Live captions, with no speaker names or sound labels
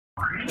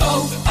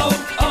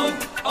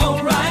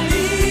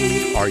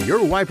O'Reilly. Are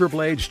your wiper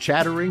blades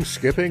chattering,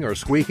 skipping, or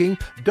squeaking?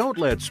 Don't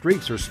let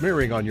streaks or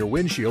smearing on your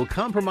windshield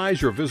compromise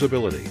your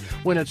visibility.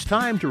 When it's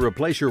time to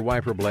replace your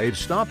wiper blades,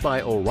 stop by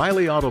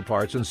O'Reilly Auto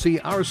Parts and see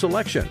our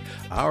selection.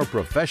 Our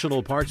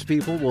professional parts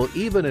people will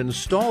even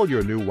install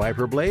your new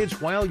wiper blades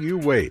while you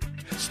wait.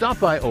 Stop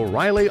by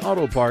O'Reilly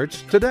Auto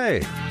Parts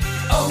today.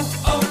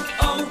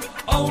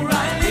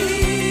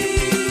 O'Reilly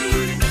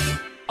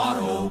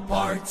Auto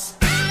Parts.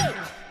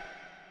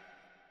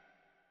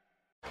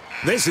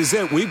 This is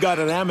it. We've got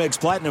an Amex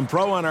Platinum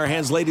Pro on our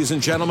hands, ladies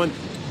and gentlemen.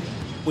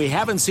 We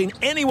haven't seen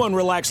anyone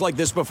relax like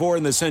this before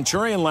in the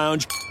Centurion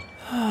Lounge.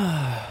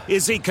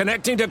 Is he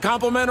connecting to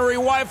complimentary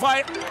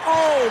Wi-Fi?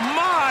 Oh,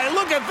 my!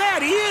 Look at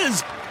that! He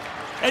is!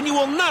 And you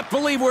will not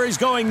believe where he's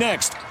going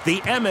next. The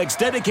Amex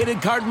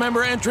dedicated card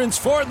member entrance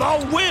for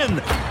the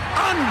win!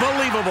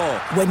 Unbelievable!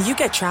 When you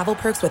get travel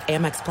perks with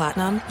Amex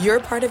Platinum,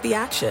 you're part of the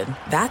action.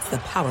 That's the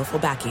powerful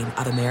backing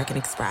of American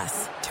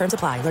Express. Terms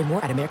apply. Learn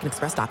more at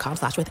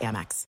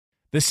americanexpress.com/withAmex.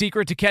 The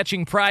secret to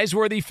catching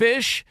prize-worthy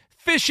fish?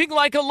 Fishing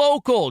like a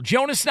local.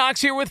 Jonas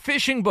Knox here with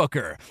Fishing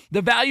Booker.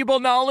 The valuable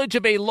knowledge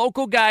of a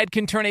local guide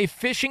can turn a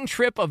fishing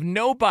trip of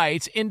no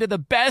bites into the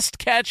best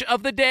catch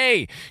of the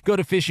day. Go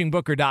to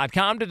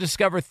fishingbooker.com to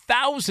discover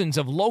thousands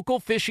of local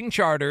fishing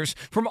charters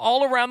from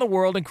all around the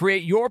world and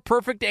create your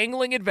perfect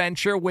angling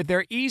adventure with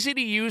their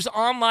easy-to-use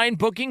online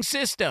booking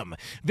system.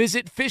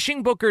 Visit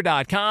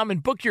fishingbooker.com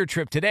and book your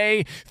trip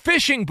today.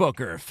 Fishing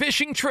Booker.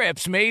 Fishing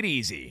trips made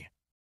easy.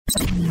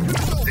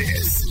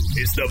 This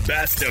is the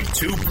best of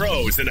two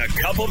pros and a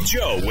cup of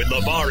Joe with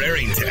LeVar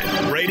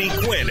Arrington, Brady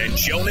Quinn, and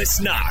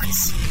Jonas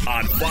Knox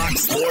on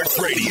Fox Sports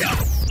Radio.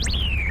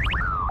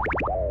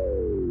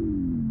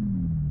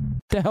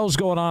 What the hell's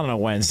going on a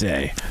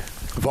Wednesday?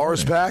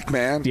 LeVar's back,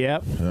 man.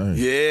 Yep.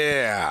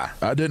 Yeah.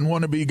 I didn't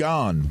want to be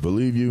gone,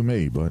 believe you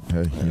me, but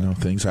hey,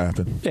 things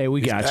happen. Hey, we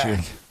got you.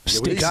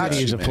 Stick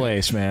City is a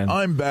place, man.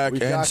 I'm back,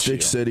 and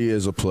Stick City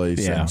is a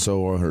place, and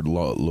so are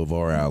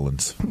LeVar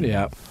Allen's.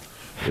 Yeah.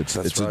 It's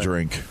a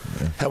drink.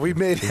 Yeah. Have we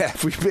made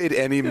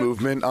any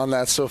movement on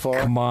that so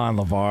far? Come on,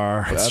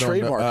 LeVar. Let's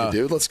trademark it,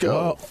 dude. Let's go.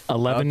 Well,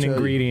 11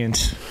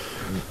 ingredients.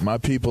 My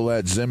people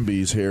at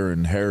Zimby's here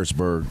in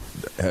Harrisburg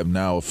have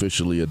now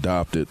officially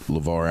adopted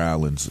LeVar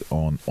Allen's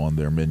on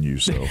their menu.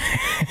 So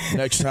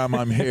next time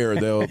I'm here,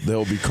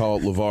 they'll be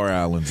called LeVar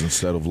Allen's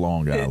instead of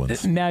Long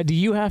Island's. Now, do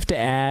you have to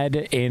add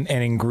an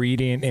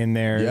ingredient in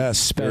there?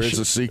 Yes, there is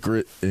a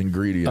secret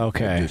ingredient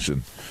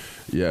addition.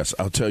 Yes,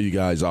 I'll tell you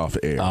guys off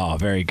air. Oh,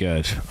 very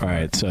good. All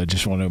right, so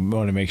just want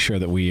to make sure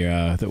that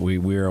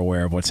we're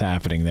aware of what's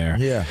happening there.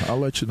 Yeah, I'll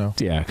let you know.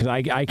 Yeah, because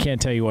I can't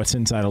tell you what's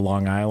inside of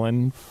Long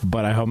Island,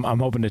 but I'm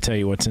hoping to tell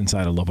you what's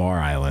inside of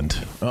LeVar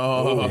Island.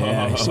 Oh,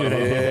 yeah, see what I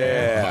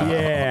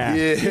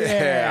did?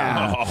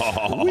 Yeah.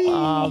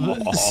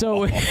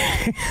 So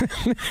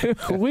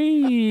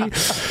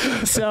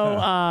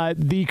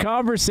the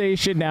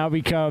conversation now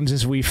becomes,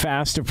 as we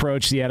fast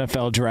approach the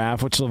NFL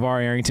draft, which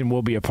LeVar Arrington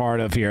will be a part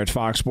of here at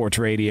Fox Sports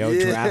Radio,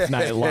 Draft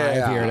Night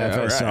Live here at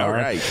FSR, all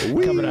right.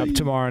 coming up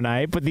tomorrow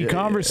night. But the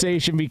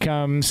conversation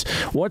becomes,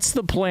 what's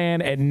the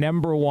plan at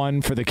number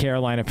one for the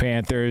Carolina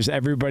Panthers?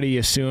 Everybody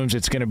assumes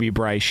it's going to be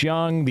Bryce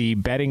Young. The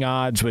betting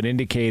odds would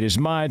indicate as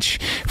much.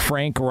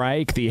 Frank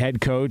Reich, the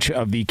head coach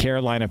of the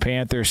Carolina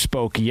Panthers,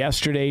 spoke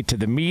yesterday to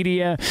the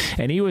media,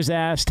 and he was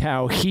asked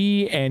how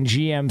he and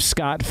GM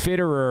Scott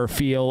Fitterer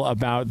feel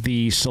about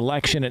the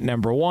selection at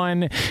number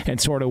one and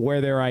sort of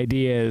where their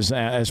idea is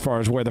as far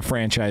as where the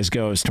franchise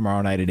goes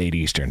tomorrow night at 8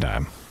 Eastern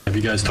time. Have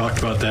you guys talked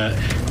about that,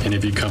 and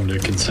have you come to a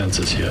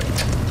consensus yet?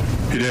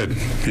 He did.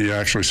 He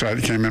actually said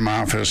he came in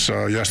my office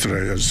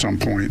yesterday at some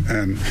point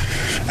and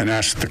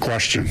asked the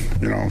question.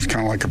 It's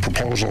kind of like a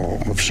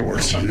proposal of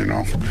sorts, and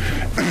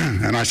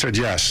I said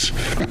yes.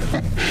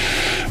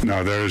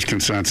 No, there is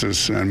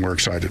consensus, and we're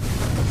excited.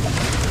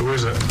 Who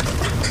is it?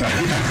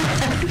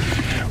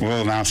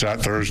 We'll announce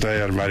that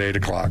Thursday at about 8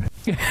 o'clock.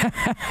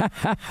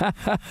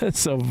 It's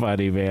so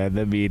funny, man.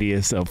 The media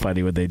is so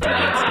funny when they do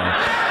that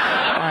stuff.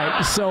 All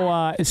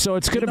right, so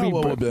it's going to be.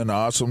 What would have been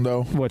awesome,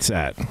 though? What's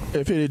that?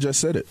 If he had just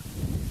said it.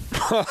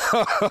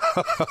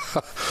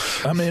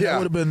 I mean,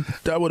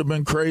 that would have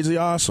been crazy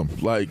awesome.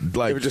 Like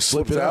if it just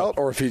slipped out,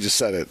 or if he just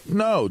said it.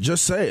 No,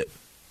 just say it.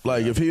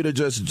 Like if he'd have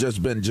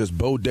just been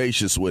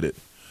bodacious with it.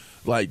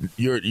 Like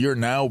you're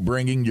now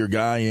bringing your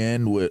guy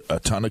in with a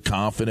ton of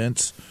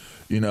confidence.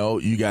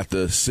 You got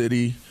the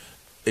city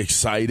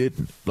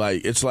excited.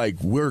 Like it's like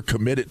we're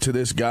committed to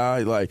this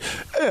guy. Like,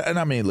 and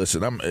I mean,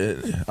 listen,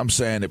 I'm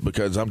saying it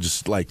because I'm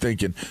just like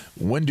thinking,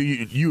 when do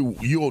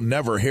you'll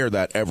never hear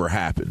that ever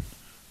happen.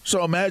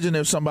 So imagine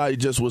if somebody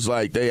just was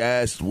like, they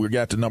asked, we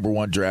got the number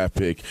one draft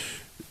pick,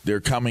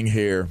 they're coming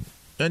here,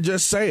 and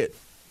just say it.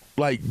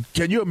 Like,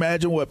 can you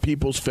imagine what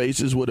people's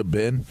faces would have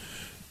been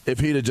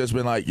if he'd have just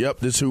been like, yep,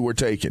 this is who we're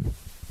taking?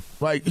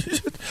 Like,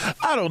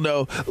 I don't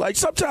know. Like,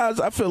 sometimes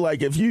I feel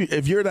like if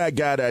you're that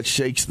guy that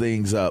shakes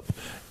things up,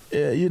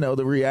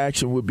 the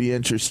reaction would be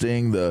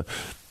interesting.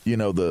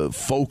 the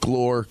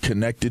folklore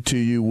connected to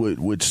you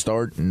would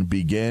start and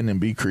begin and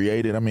be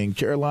created. I mean,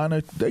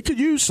 Carolina, they could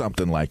use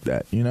something like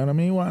that. You know what I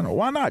mean?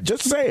 Why not?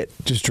 Just say it.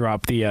 Just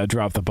drop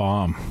the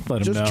bomb.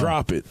 Let them know. Just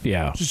drop it.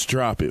 Yeah. Just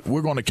drop it.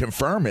 We're going to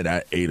confirm it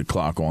at 8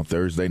 o'clock on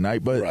Thursday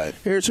night, but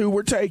here's who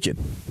we're taking.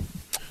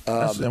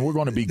 And we're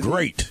going to be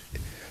great.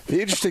 The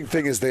interesting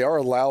thing is they are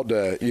allowed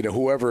to,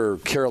 whoever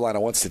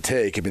Carolina wants to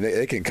take, I mean,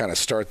 they can kind of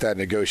start that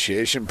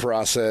negotiation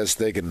process.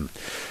 They can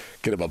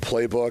get them a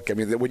playbook. I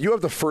mean, when you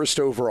have the first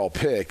overall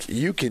pick,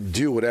 you can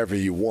do whatever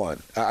you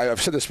want. I've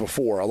said this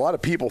before. A lot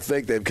of people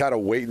think they've got to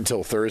wait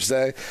until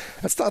Thursday.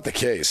 That's not the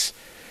case.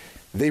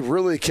 They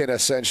really can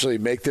essentially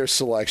make their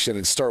selection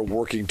and start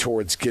working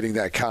towards getting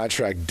that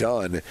contract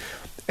done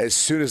as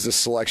soon as the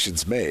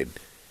selection's made.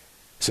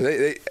 So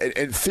they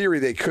in theory,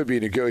 they could be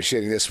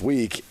negotiating this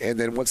week, and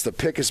then once the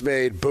pick is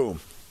made, boom,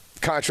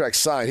 contract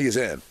signed, he's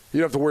in. You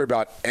don't have to worry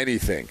about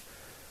anything.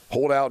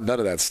 Hold out, none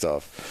of that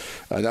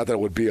stuff. Not that it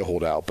would be a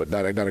holdout, but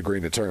not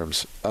agreeing to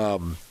terms.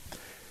 I'm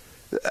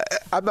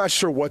not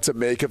sure what to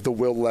make of the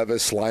Will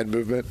Levis line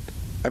movement.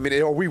 I mean,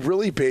 are we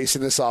really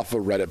basing this off a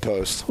Reddit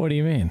post? What do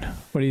you mean?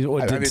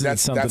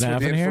 That's where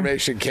the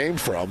information came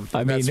from.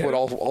 That's what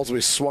ultimately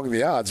swung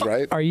the odds,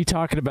 right? Are you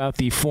talking about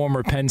the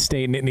former Penn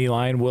State Nittany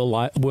Lion, Will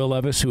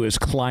Levis, who is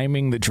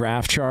climbing the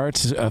draft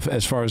charts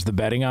as far as the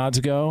betting odds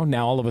go?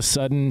 Now, all of a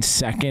sudden,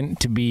 second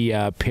to be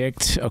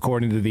picked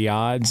according to the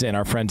odds, and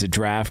our friends at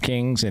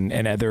DraftKings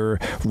and other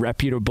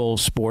reputable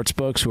sports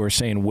books who are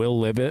saying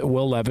Will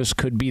Levis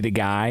could be the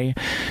guy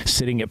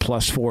sitting at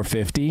plus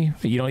 450.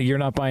 You're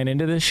not buying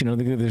into this? You don't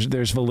think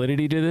there's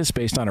validity to this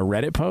based on a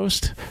Reddit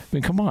post? I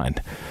mean, come on,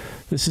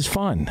 this is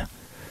fun.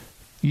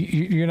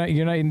 You're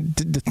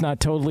not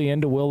totally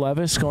into Will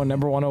Levis going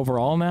number 1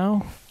 overall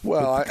now?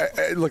 Well,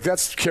 look,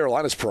 that's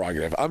Carolina's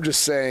prerogative. I'm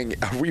just saying,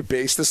 we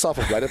base this off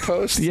a Reddit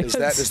post? Yes.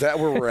 Is that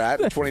where we're at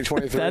in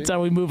 2023? That's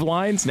how we move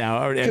lines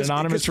now. An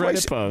anonymous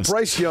Reddit post.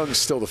 Bryce Young's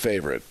still the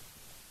favorite.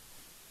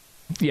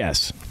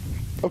 Yes.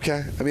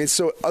 Okay. I mean,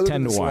 so other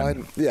than this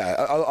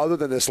 10-1. other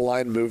than this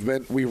line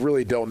movement, we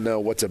really don't know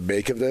what to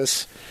make of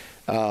this.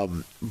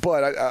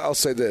 But I'll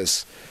say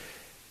this: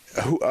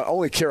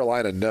 only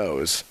Carolina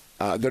knows.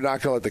 They're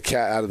not going to let the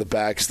cat out of the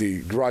bag because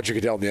the Roger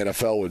Goodell in the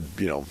NFL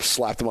would,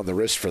 slap them on the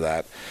wrist for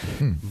that.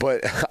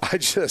 But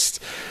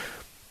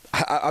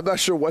I'm not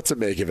sure what to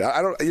make of it.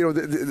 I don't,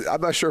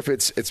 I'm not sure if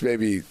it's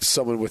maybe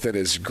someone within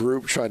his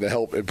group trying to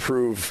help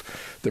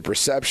improve the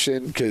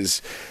perception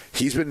because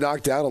he's been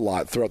knocked down a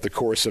lot throughout the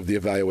course of the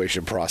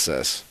evaluation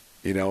process.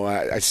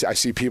 I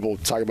see people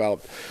talk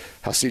about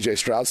how C.J.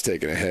 Stroud's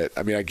taking a hit.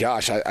 I mean, I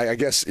guess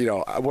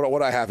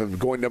what I have him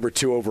going number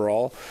 2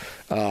 overall.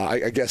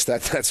 I guess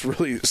that's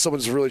really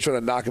someone's really trying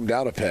to knock him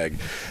down a peg.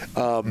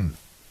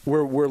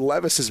 Where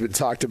Levis has been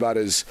talked about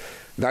as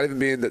not even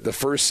being the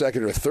first,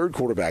 second, or third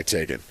quarterback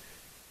taken.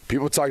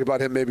 People talk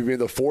about him maybe being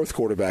the 4th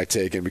quarterback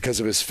taken because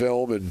of his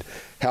film and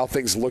how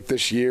things look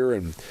this year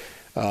and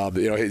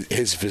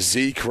his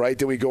physique, right?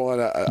 Then we go on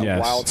a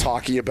wild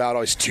talkie about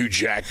he's too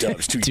jacked up,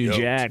 he's too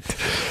jacked.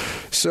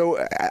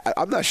 So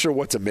I'm not sure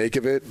what to make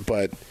of it,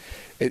 but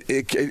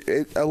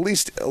it at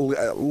least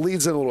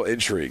leads in a little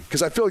intrigue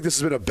because I feel like this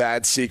has been a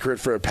bad secret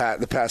for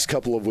the past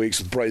couple of weeks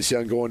with Bryce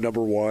Young going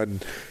number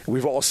 1.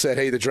 We've all said,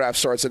 hey, the draft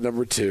starts at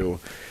number 2.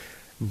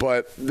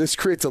 But this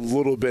creates a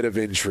little bit of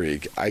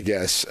intrigue, I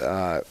guess,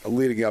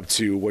 leading up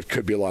to what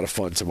could be a lot of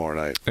fun tomorrow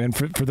night. And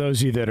for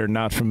those of you that are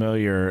not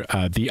familiar,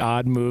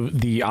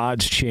 the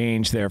odds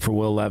change there for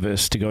Will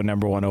Levis to go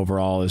number 1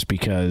 overall is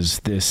because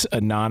this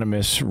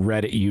anonymous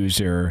Reddit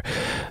user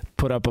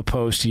put up a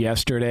post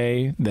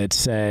yesterday that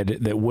said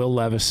that Will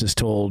Levis has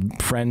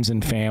told friends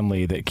and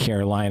family that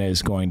Carolina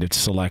is going to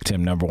select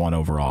him number 1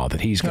 overall,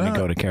 that he's going to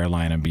go to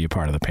Carolina and be a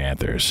part of the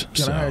Panthers.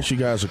 Can I ask you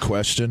guys a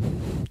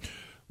question?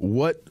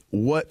 What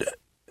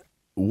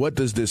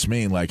does this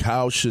mean? Like,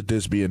 how should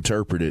this be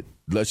interpreted?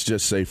 Let's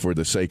just say, for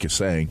the sake of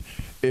saying,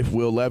 if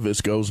Will Levis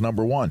goes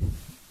number 1,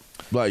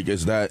 like,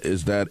 is that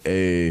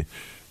a,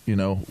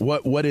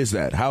 what is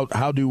that?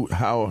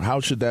 How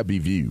should that be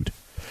viewed?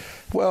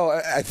 Well,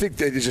 I think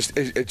that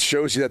it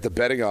shows you that the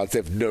betting odds, they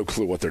have no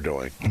clue what they're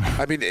doing.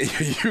 I mean,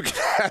 you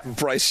can have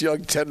Bryce Young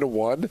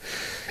 10-1,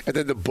 and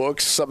then the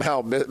books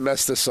somehow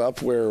mess this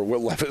up where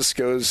Will Levis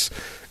goes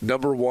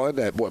number 1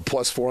 at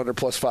plus 400,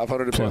 plus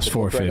 500, plus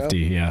 450.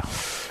 Yeah,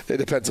 it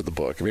depends on the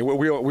book. I mean,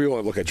 we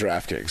only look at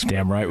DraftKings.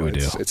 Damn right we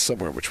do. It's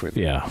somewhere in between.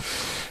 Yeah.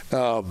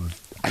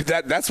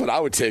 That's what I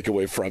would take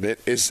away from it.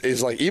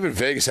 Is like even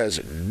Vegas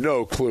has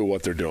no clue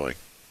what they're doing.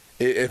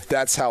 If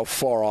that's how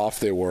far off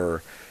they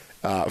were.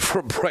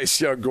 From Bryce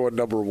Young going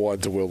number 1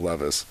 to Will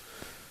Levis.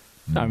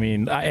 I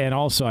mean, and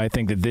also I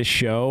think that this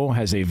show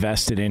has a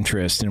vested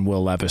interest in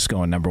Will Levis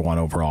going number 1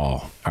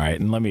 overall. All right,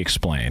 and let me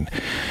explain.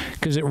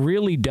 Because it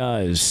really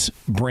does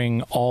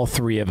bring all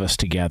 3 of us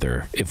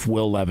together if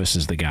Will Levis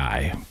is the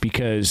guy.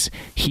 Because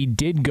he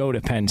did go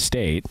to Penn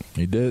State.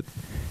 He did.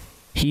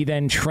 He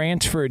then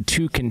transferred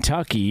to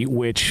Kentucky,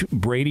 which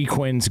Brady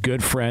Quinn's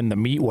good friend, the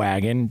Meat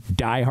Wagon,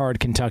 diehard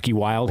Kentucky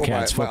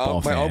Wildcats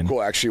football fan. My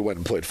uncle actually went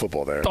and played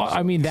football there.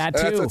 I mean, that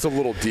too. That's a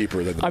little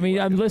deeper than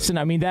the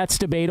listen, that's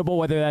debatable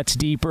whether that's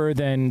deeper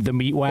than the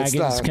Meat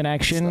Wagon's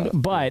connection.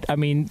 But,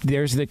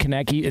 there's the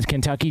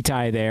Kentucky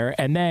tie there.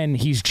 And then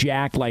he's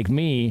jacked like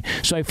me.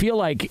 So I feel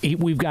like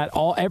we've got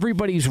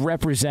everybody's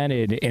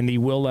represented in the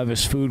Will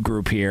Levis food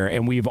group here.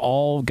 And we've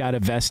all got a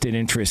vested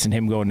interest in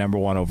him going number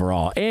 1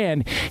 overall.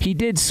 And he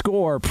did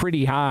score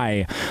pretty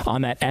high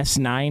on that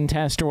S9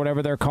 test or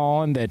whatever they're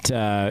calling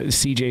that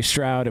C.J.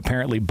 Stroud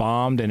apparently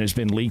bombed and has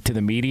been leaked to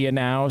the media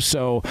now.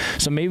 So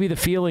maybe the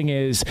feeling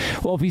is,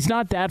 well, if he's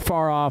not that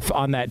far off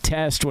on that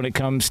test when it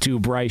comes to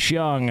Bryce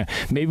Young,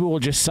 maybe we'll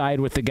just side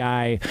with the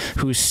guy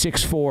who's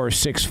 6'4",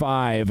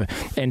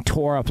 6'5", and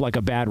tore up like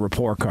a bad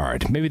report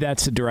card. Maybe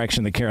that's the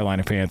direction the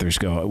Carolina Panthers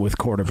go with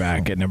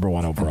quarterback at number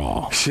 1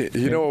 overall.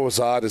 You know what was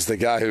odd is the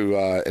guy who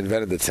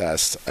invented the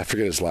test, I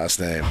forget his last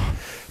name,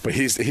 but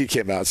he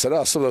came out and said,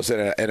 some of those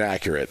are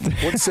inaccurate.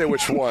 Wouldn't say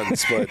which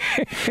ones, but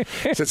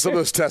said some of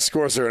those test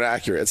scores are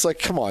inaccurate. It's like,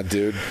 come on,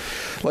 dude.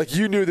 Like,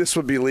 you knew this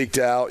would be leaked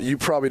out. You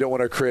probably don't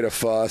want to create a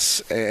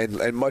fuss.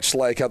 And much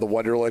like how the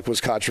Wonderlic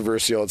was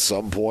controversial at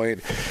some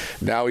point,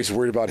 now he's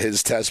worried about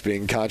his test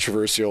being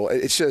controversial.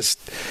 It's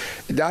just,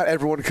 not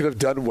everyone could have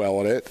done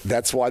well in it.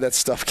 That's why that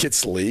stuff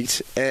gets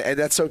leaked, and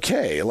that's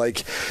okay.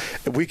 Like,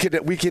 we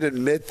can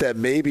admit that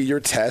maybe your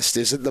test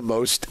isn't the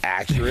most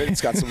accurate.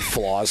 It's got some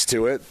flaws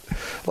to it.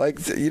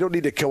 Like, you don't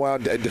need to go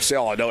out and just say,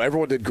 oh, no,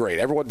 everyone did great.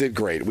 Everyone did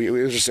great.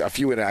 There's just a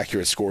few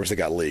inaccurate scores that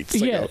got leaked.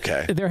 It's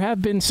okay. There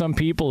have been some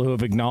people who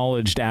have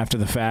acknowledged after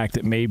the fact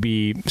that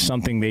maybe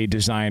something they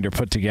designed or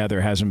put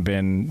together hasn't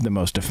been the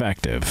most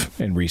effective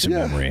in recent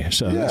memory.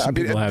 So some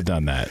people have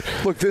done that.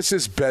 Look, this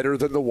is better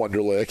than the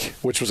Wonderlic,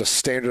 which was a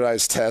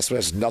standardized test that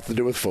has nothing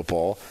to do with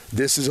football.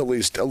 This is at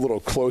least a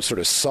little closer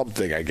to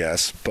something, I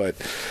guess. But,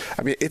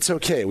 it's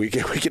okay. We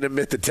can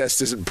admit the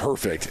test isn't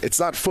perfect. It's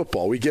not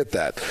football. We get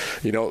that.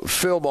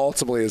 Film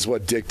ultimately is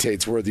what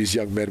dictates where these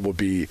young men will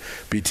be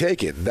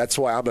taken. That's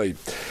why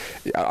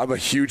I'm a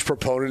huge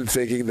proponent in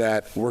thinking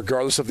that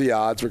regardless of the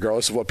odds,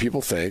 regardless of what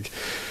people think,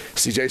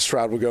 C.J.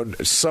 Stroud will go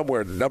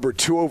somewhere number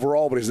 2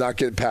 overall, but he's not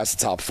getting past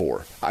the top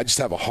 4. I just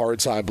have a hard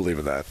time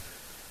believing that.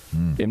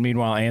 And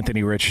meanwhile,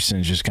 Anthony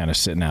Richardson's just kind of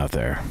sitting out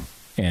there.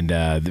 And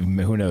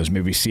who knows,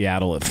 maybe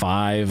Seattle at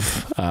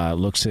 5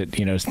 looks at,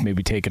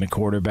 maybe taking a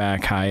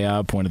quarterback high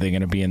up. When are they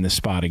going to be in this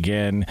spot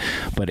again?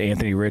 But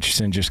Anthony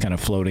Richardson just kind of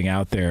floating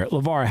out there.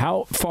 LeVar,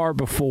 how far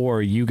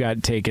before you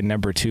got taken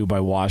number 2 by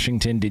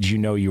Washington did you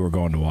know you were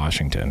going to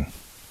Washington?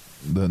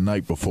 The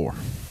night before.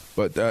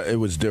 But it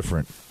was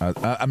different.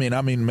 I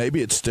mean,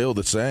 maybe it's still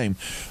the same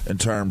in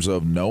terms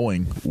of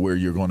knowing where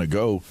you're going to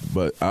go.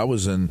 But I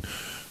was in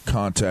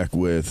contact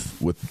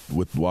with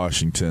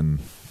Washington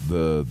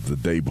the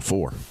day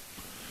before.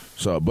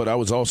 So, but I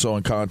was also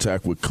in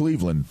contact with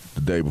Cleveland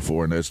the day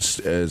before, and as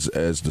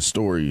the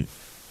story,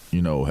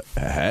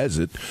 has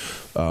it,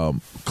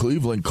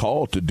 Cleveland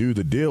called to do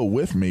the deal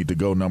with me to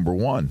go number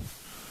 1,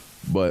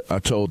 but I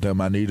told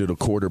them I needed a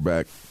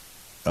quarterback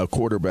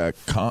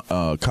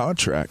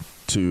contract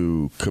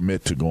to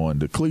commit to going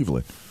to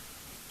Cleveland.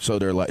 So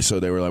they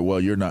were like,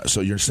 well, you're not.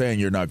 So you're saying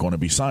you're not going to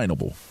be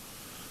signable.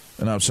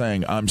 And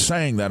I'm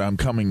saying that I'm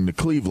coming to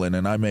Cleveland,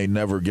 and I may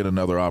never get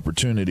another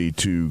opportunity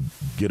to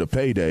get a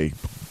payday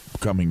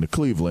coming to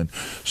Cleveland.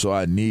 So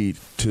I need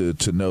to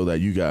know that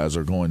you guys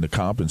are going to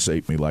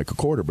compensate me like a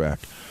quarterback.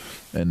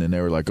 And then they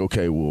were like,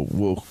 okay,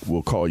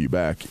 we'll call you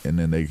back. And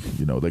then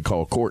they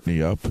call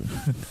Courtney up.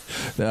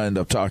 Then I ended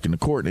up talking to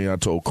Courtney. I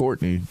told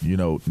Courtney,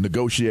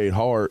 negotiate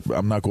hard.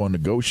 I'm not going to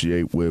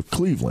negotiate with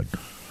Cleveland.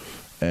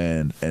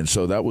 And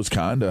so that was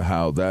kind of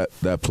how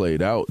that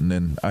played out. And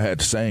then I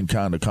had the same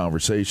kind of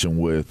conversation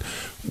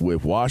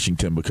with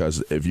Washington,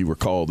 because if you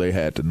recall, they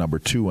had the number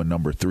 2 and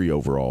number 3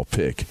 overall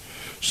pick.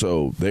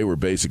 So they were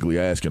basically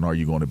asking, are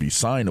you going to be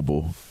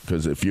signable?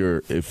 Because if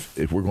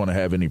we're going to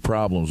have any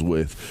problems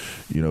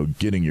with,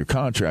 getting your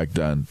contract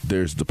done,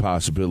 there's the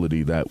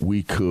possibility that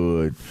we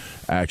could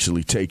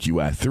actually take you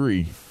at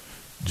 3.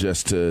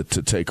 Just to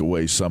take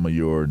away some of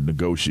your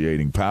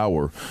negotiating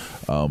power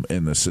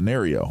in the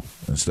scenario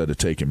instead of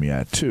taking me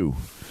at 2.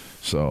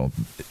 So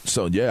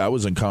yeah, I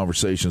was in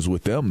conversations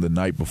with them the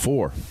night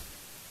before.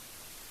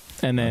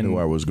 And then I knew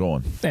where I was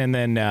going. And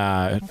then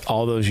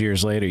all those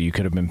years later, you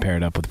could have been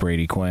paired up with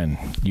Brady Quinn.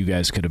 You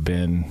guys could have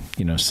been,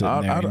 sitting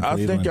there in Cleveland. I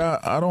think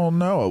I don't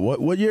know.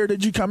 What year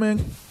did you come in?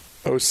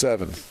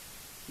 2007.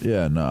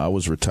 Yeah, no, I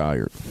was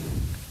retired.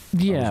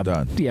 Yeah,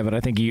 but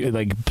I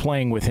think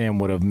playing with him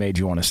would have made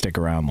you want to stick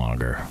around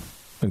longer.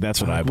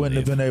 That's what I believe.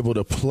 Wouldn't have been able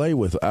to play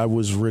with. I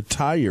was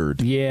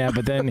retired. Yeah,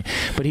 but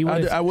he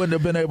would. I wouldn't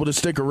have been able to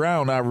stick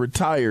around. I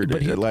retired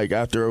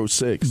after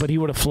 06. But he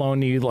would have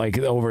flown you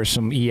over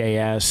some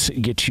EAS,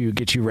 get you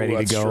ready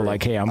to go. True.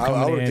 Like, hey, I'm coming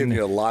in. I would have given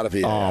you a lot of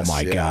EAS. Oh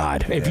my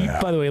God! By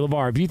the way,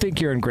 LeVar, if you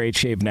think you're in great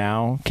shape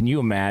now, can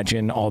you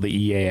imagine all the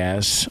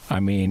EAS?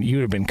 I mean, you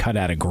would have been cut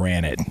out of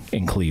granite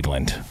in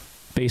Cleveland.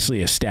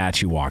 basically a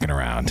statue walking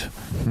around.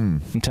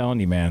 I'm telling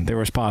you, man, there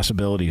was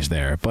possibilities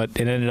there, but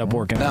it ended up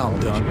working out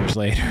years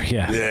later.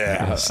 Yeah.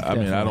 Yes, I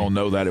mean, I don't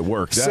know that it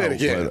worked Say out, it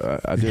again.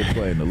 but I did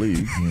play in the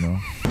league, you know.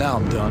 Now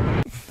I'm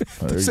done.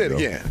 Say it go.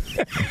 again.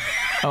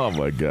 Oh,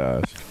 my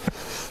gosh.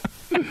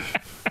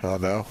 Oh,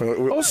 no.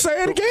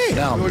 Say it again.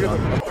 Now I'm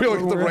done. We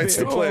look at the rights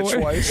to play it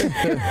twice.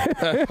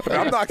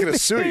 I'm not going to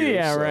sue you.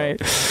 Yeah, so.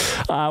 right.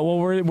 Well,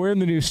 we're in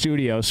the new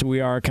studio, so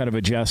we are kind of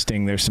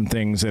adjusting. There's some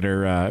things that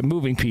are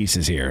moving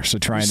pieces here, so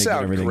trying to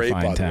get everything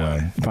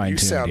fine-tuned. You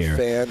sound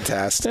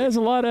fantastic. It's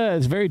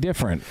very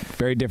different.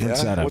 Very different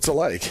setup. What's it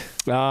like?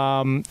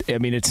 I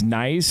mean, it's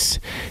nice.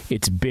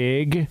 It's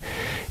big.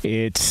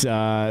 It's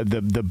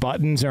the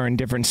buttons are in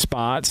different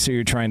spots, so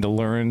you're trying to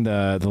learn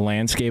the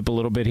landscape a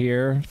little bit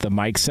here. The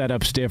mic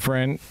setup's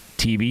different.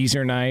 TVs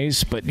are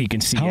nice, but you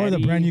can see How are the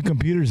brand new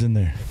computers in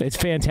there? It's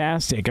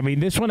fantastic. I mean,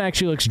 this one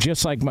actually looks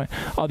just like my.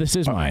 Oh, this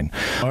is mine.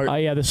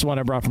 Yeah, this is one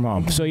I brought from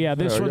home. So yeah,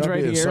 this one's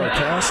right here.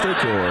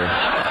 Sarcastic or?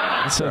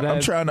 So I'm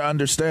trying to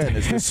understand.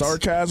 Is there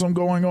sarcasm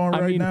going on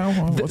right now?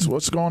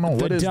 What's going on?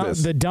 What is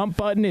this? The dump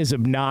button is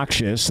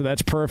obnoxious, so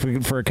that's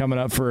perfect for coming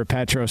up for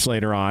Petros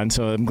later on.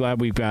 So I'm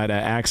glad we've got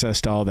access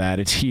to all that.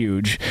 It's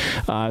huge.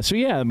 So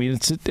yeah, I mean,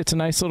 it's a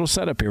nice little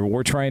setup here.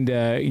 We're trying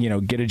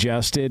to get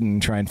adjusted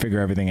and try and figure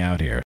everything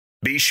out here.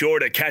 Be sure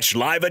to catch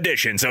live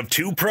editions of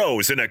Two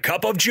Pros and a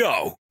Cup of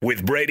Joe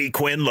with Brady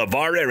Quinn,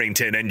 LeVar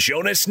Arrington, and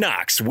Jonas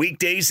Knox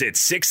weekdays at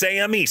 6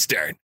 a.m.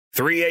 Eastern,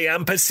 3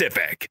 a.m.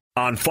 Pacific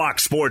on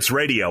Fox Sports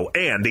Radio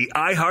and the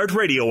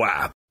iHeartRadio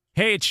app.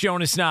 Hey, it's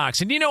Jonas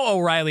Knox, and you know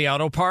O'Reilly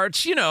Auto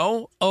Parts. You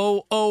know,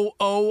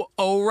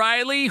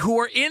 O'Reilly, who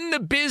are in the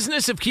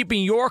business of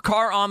keeping your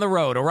car on the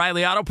road.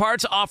 O'Reilly Auto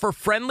Parts offer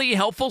friendly,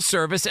 helpful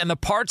service and the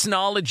parts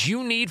knowledge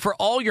you need for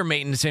all your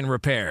maintenance and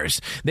repairs.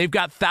 They've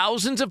got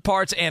thousands of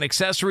parts and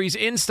accessories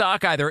in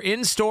stock, either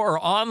in-store or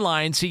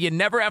online, so you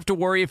never have to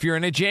worry if you're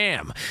in a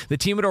jam. The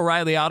team at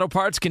O'Reilly Auto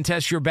Parts can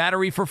test your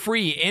battery for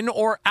free in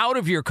or out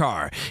of your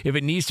car. If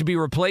it needs to be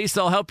replaced,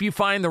 they'll help you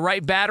find the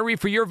right battery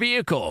for your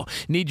vehicle.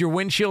 Need your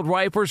windshield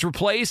wipers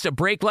replaced, a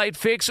brake light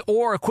fix,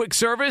 or a quick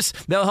service?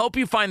 They'll help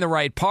you find the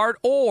right part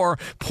or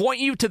point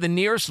you to the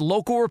nearest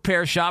local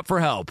repair shop for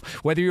help.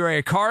 Whether you're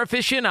a car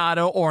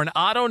aficionado or an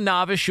auto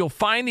novice, you'll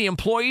find the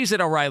employees at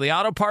O'Reilly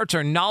Auto Parts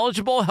are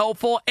knowledgeable,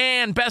 helpful,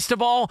 and best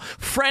of all,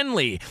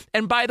 friendly.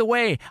 And by the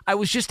way, I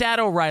was just at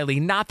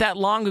O'Reilly not that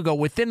long ago,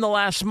 within the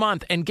last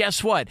month, and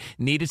guess what?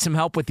 Needed some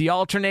help with the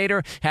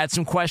alternator, had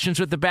some questions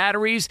with the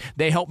batteries.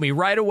 They helped me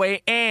right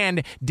away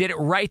and did it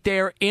right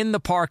there in the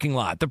parking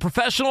lot. The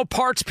professional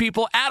parts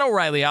people at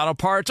O'Reilly Auto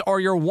Parts are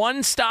your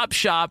one-stop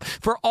shop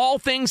for all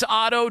things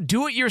auto,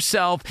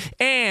 do-it-yourself,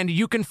 and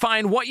you can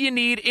find what you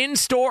need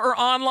in-store or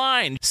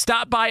online.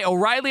 Stop by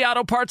O'Reilly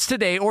Auto Parts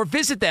today or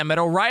visit them at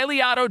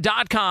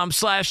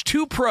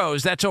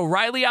O'ReillyAuto.com/2pros. That's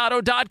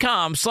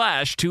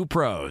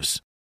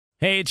O'ReillyAuto.com/2pros.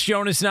 Hey, it's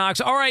Jonas Knox.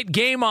 All right,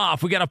 game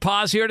off. We got to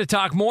pause here to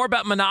talk more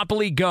about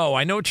Monopoly Go.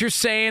 I know what you're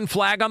saying,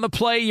 flag on the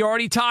play. You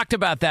already talked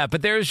about that,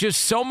 but there's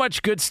just so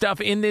much good stuff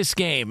in this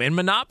game. In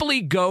Monopoly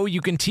Go,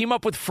 you can team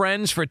up with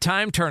friends for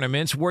time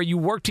tournaments where you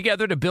work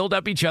together to build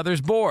up each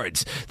other's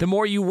boards. The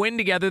more you win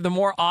together, the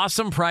more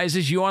awesome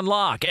prizes you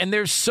unlock, and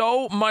there's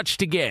so much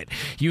to get.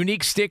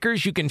 Unique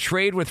stickers you can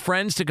trade with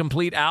friends to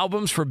complete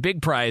albums for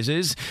big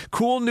prizes,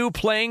 cool new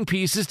playing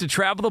pieces to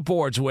travel the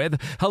boards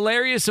with,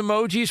 hilarious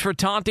emojis for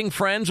taunting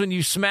friends when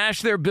you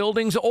smash their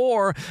buildings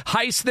or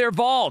heist their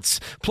vaults.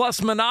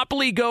 Plus,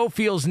 Monopoly Go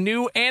feels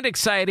new and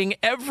exciting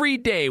every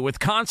day with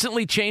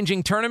constantly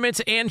changing tournaments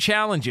and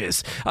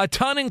challenges. A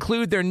ton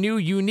include their new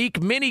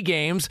unique mini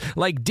games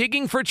like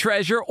digging for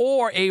treasure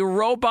or a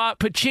robot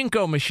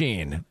pachinko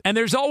machine. And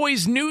there's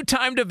always new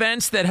timed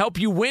events that help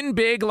you win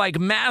big, like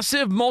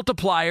massive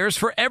multipliers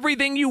for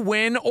everything you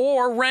win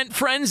or rent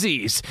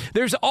frenzies.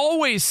 There's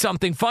always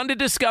something fun to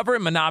discover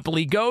in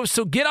Monopoly Go,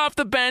 so get off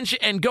the bench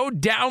and go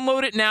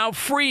download it now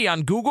free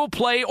on Google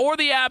Play or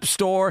the App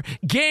Store.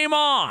 Game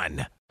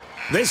on!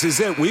 This is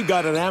it. We've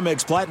got an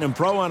Amex Platinum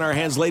Pro on our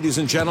hands, ladies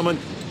and gentlemen.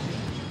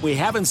 We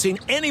haven't seen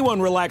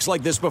anyone relax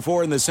like this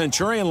before in the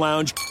Centurion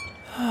Lounge.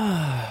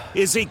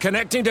 Is he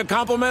connecting to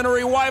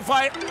complimentary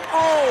Wi-Fi?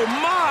 Oh,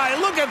 my!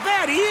 Look at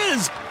that! He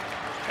is!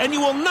 And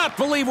you will not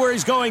believe where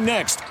he's going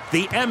next.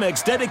 The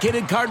Amex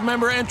dedicated card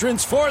member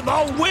entrance for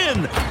the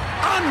win.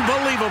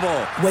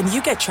 Unbelievable. When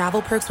you get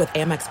travel perks with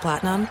Amex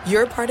Platinum,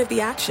 you're part of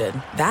the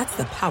action. That's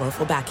the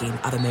powerful backing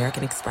of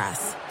American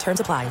Express. Terms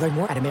apply. Learn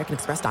more at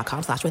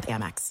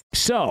americanexpress.com/withAmex.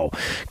 So,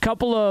 a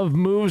couple of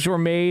moves were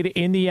made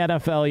in the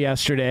NFL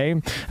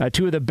yesterday.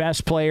 Two of the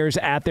best players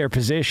at their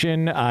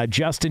position,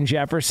 Justin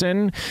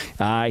Jefferson,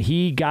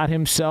 he got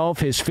himself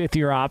his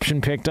fifth-year option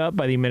picked up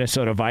by the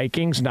Minnesota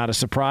Vikings. Not a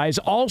surprise.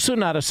 Also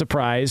not a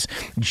surprise,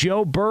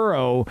 Joe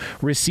Burrow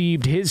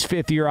received his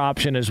fifth-year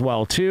option as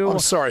well, too. I'm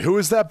sorry, who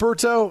is that,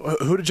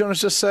 Berto? Who did Jonas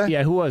just say?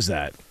 Yeah, who was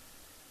that?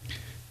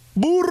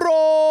 Burro!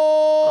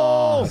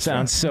 Oh,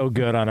 sounds so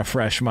good on a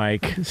fresh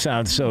mic.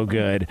 Sounds so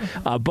good.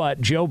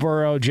 But Joe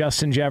Burrow,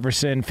 Justin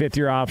Jefferson,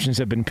 fifth-year options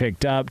have been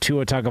picked up.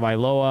 Tua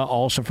Tagovailoa,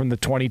 also from the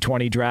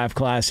 2020 draft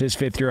class, his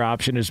fifth-year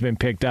option has been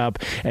picked up.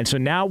 And so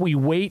now we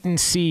wait and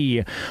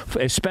see,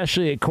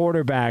 especially at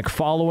quarterback,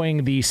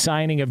 following the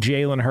signing of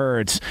Jalen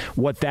Hurts,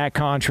 what that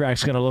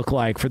contract's going to look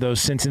like for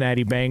those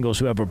Cincinnati Bengals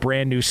who have a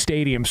brand-new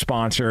stadium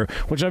sponsor,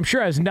 which I'm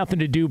sure has nothing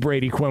to do,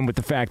 Brady Quinn, with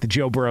the fact that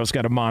Joe Burrow's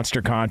got a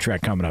monster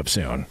contract coming up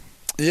soon.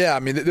 Yeah, I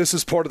mean, this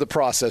is part of the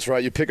process,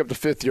 right? You pick up the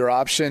fifth-year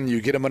option, you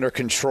get him under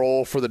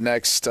control for the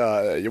next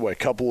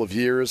couple of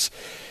years.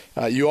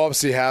 You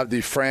obviously have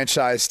the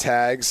franchise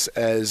tags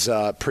as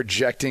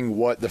projecting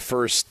what the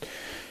first,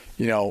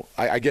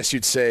 I guess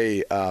you'd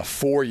say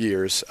 4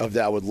 years of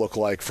that would look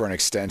like for an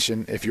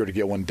extension if you were to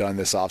get one done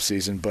this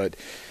offseason. But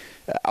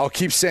I'll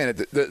keep saying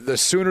it, the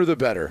sooner the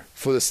better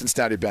for the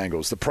Cincinnati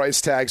Bengals. The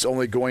price tag's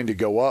only going to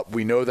go up.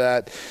 We know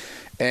that.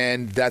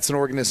 And that's an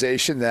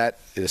organization that,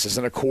 this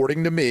isn't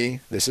according to me,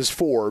 this is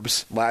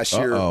Forbes, last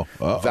year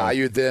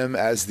valued them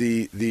as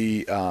the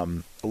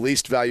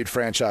least valued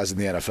franchise in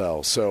the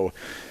NFL. So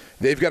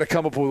they've got to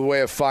come up with a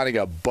way of finding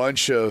a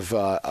bunch of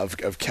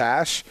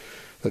cash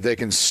that they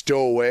can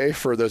stow away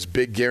for those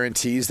big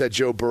guarantees that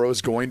Joe Burrow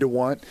is going to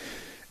want.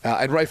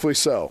 And rightfully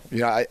so.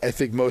 I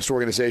think most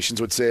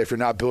organizations would say if you're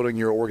not building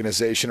your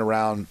organization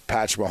around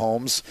Patrick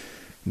Mahomes,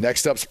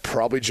 next up's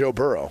probably Joe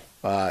Burrow,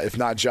 if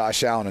not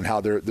Josh Allen, and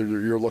how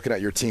you're looking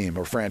at your team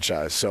or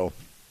franchise. So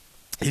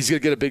he's going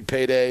to get a big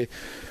payday.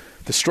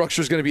 The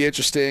structure is going to be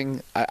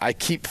interesting. I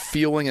keep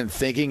feeling and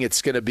thinking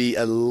it's going to be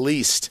at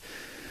least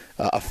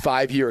a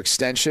 5-year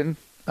extension.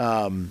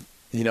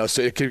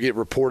 So it could get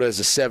reported as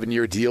a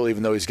 7-year deal,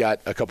 even though he's got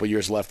a couple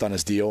years left on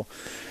his deal.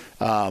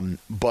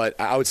 But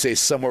I would say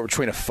somewhere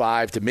between a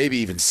 5 to maybe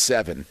even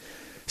 7.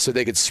 So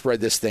they could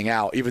spread this thing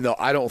out, even though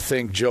I don't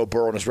think Joe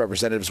Burrow and his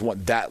representatives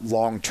want that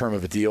long-term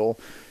of a deal,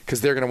 because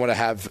they're going to want to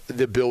have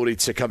the ability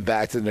to come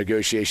back to the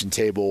negotiation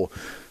table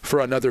for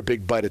another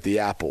big bite at the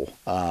apple.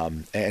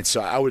 And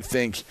so I would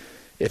think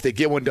if they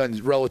get one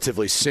done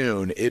relatively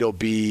soon, it'll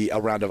be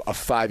around a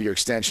 5-year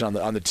extension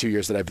on the 2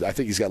 years that I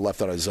think he's got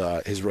left on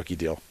his rookie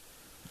deal.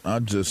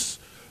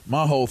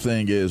 My whole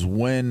thing is,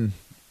 when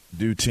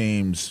do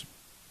teams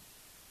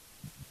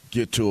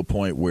get to a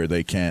point where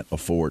they can't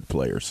afford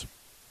players?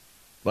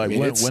 Like,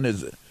 when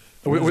is it?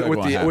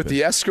 With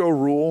the escrow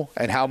rule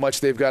and how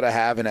much they've got to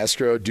have in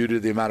escrow due to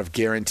the amount of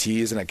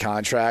guarantees in a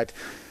contract,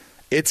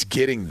 it's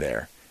getting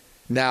there.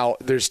 Now,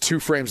 there's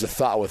two frames of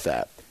thought with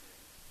that.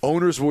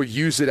 Owners will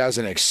use it as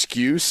an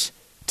excuse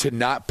to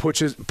not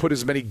put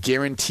as many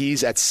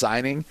guarantees at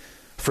signing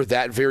for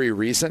that very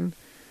reason.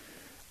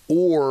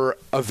 Or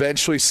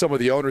eventually some of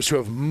the owners who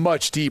have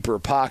much deeper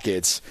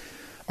pockets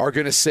are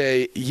going to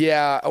say,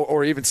 yeah,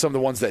 or even some of the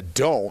ones that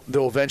don't,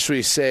 they'll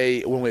eventually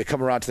say, when we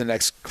come around to the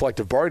next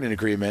collective bargaining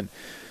agreement,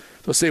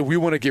 they'll say, we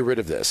want to get rid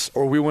of this,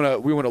 or we want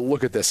to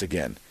look at this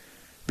again,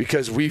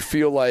 because we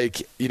feel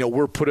like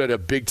we're put at a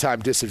big time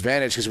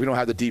disadvantage because we don't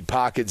have the deep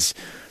pockets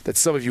that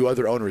some of you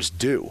other owners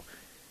do,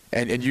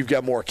 and you've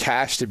got more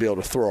cash to be able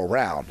to throw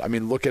around. I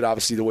mean, look at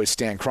obviously the way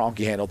Stan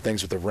Kroenke handled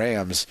things with the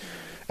Rams,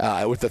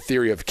 with the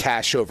theory of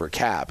cash over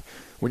cap.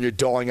 When you're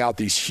doling out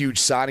these huge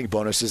signing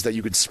bonuses that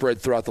you could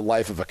spread throughout the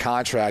life of a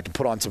contract and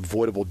put on some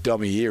voidable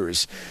dummy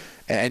years.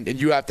 And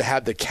you have to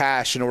have the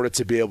cash in order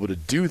to be able to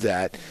do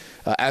that,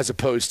 as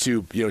opposed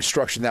to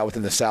structuring that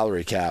within the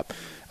salary cap,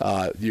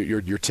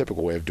 your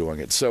typical way of doing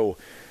it. So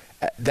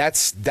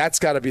that's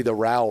got to be the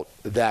route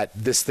that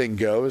this thing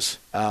goes,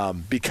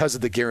 because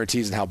of the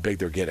guarantees and how big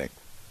they're getting.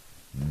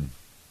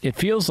 It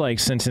feels like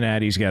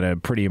Cincinnati's got a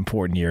pretty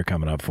important year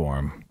coming up for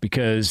him,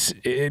 because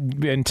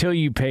until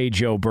you pay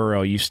Joe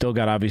Burrow, you've still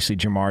got obviously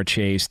Jamar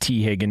Chase,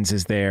 T. Higgins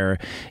is there.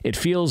 It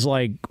feels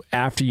like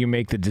after you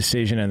make the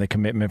decision and the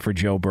commitment for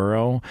Joe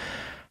Burrow,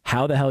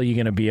 how the hell are you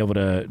going to be able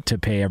to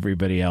pay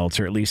everybody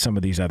else, or at least some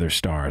of these other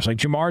stars? Like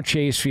Jamar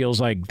Chase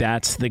feels like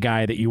that's the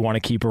guy that you want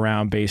to keep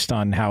around based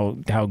on how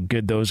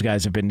good those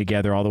guys have been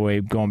together all the way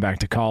going back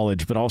to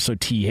college. But also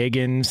T.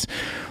 Higgins,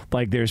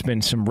 like there's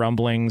been some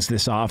rumblings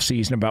this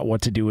offseason about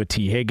what to do with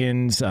T.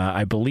 Higgins.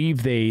 I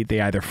believe they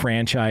either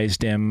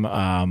franchised him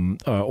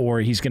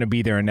or he's going to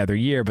be there another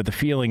year. But the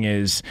feeling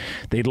is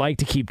they'd like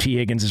to keep T.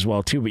 Higgins as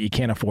well too, but you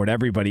can't afford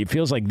everybody. It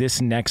feels like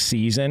this next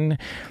season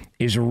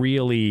is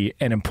really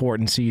an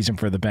important season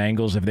for the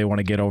Bengals if they want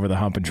to get over the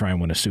hump and try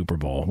and win a Super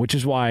Bowl, which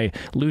is why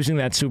losing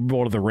that Super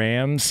Bowl to the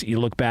Rams,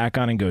 you look back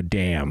on and go,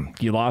 damn,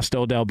 you lost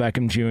Odell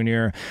Beckham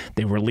Jr.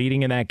 They were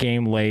leading in that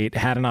game late,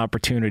 had an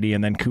opportunity,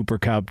 and then Cooper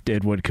Kupp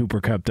did what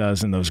Cooper Kupp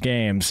does in those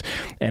games.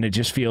 And it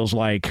just feels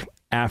like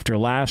after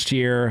last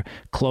year,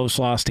 close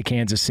loss to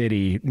Kansas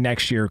City,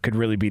 next year could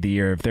really be the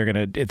year. If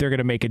they're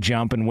gonna make a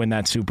jump and win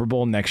that Super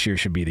Bowl, next year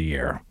should be the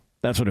year.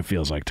 That's what it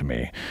feels like to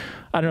me.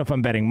 I don't know if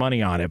I'm betting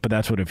money on it, but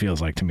that's what it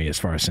feels like to me as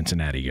far as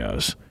Cincinnati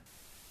goes.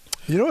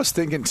 You know what I was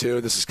thinking,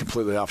 too? This is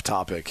completely off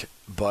topic,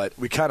 but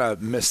we kind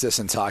of missed this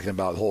in talking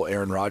about the whole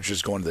Aaron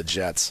Rodgers going to the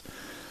Jets.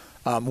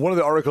 One of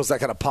the articles that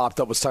kind of popped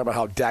up was talking about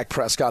how Dak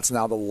Prescott's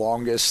now the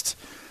longest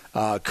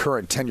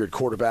current tenured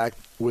quarterback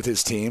with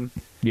his team.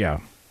 Yeah.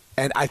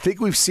 And I think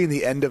we've seen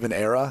the end of an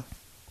era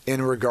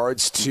in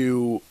regards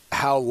to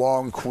how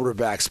long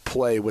quarterbacks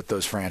play with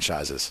those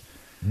franchises.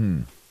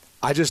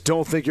 I just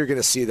don't think you're going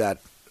to see that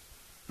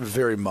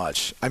very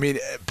much. I mean,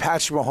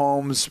 Patrick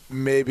Mahomes,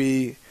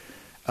 maybe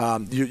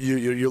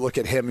you look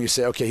at him and you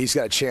say, okay, he's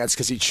got a chance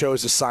because he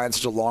chose to sign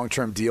such a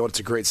long-term deal. It's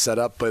a great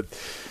setup. But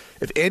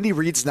if Andy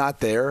Reid's not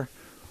there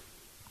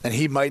and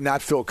he might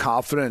not feel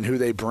confident in who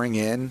they bring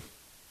in,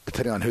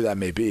 depending on who that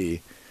may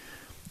be,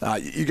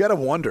 you got to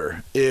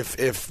wonder if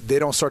they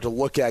don't start to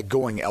look at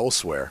going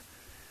elsewhere.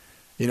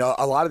 You know,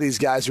 a lot of these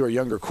guys who are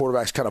younger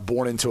quarterbacks kind of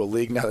born into a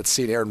league now that's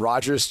seen Aaron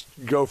Rodgers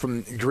go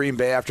from Green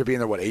Bay after being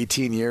there,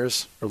 18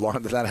 years or longer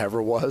than that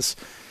ever was,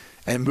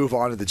 and move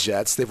on to the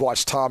Jets. They've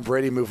watched Tom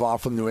Brady move on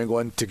from New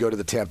England to go to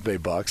the Tampa Bay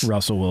Bucks.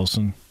 Russell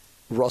Wilson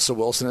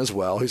as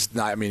well. He's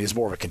not. I mean, he's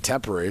more of a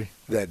contemporary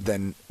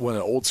than one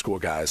of the old school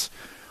guys.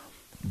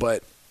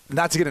 But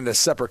not to get into a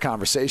separate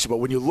conversation, but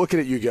when you look at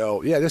it, you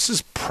go, yeah, this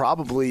is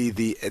probably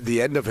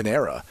the end of an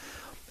era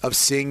of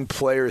seeing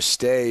players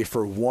stay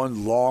for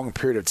one long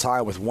period of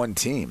time with one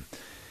team.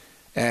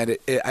 And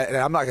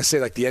I'm not going to say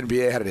like the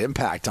NBA had an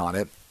impact on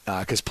it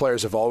because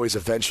players have always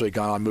eventually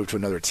gone on and moved to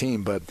another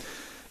team. But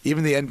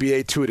even the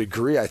NBA, to a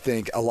degree, I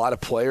think a lot of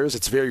players,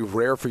 it's very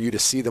rare for you to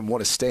see them want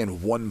to stay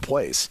in one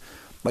place.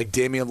 Like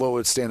Damian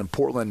Lillard staying in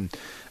Portland,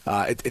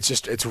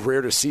 it's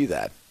rare to see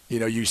that. You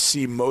know, you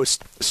see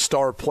most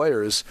star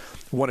players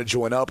want to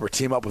join up or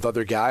team up with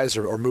other guys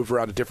or move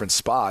around to different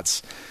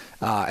spots.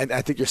 And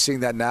I think you're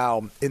seeing that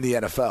now in the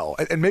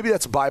NFL. And maybe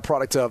that's a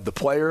byproduct of the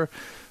player,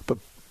 but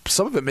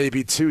some of it may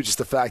be, too, just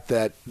the fact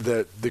that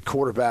the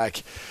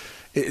quarterback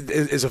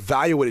is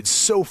evaluated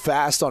so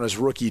fast on his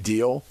rookie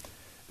deal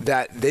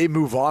that they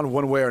move on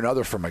one way or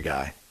another from a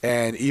guy.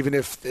 And even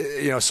if,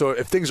 so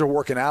if things are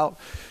working out,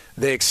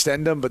 they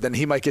extend him, but then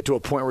he might get to a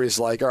point where he's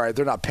like, all right,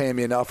 they're not paying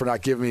me enough or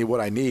not giving me what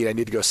I need. I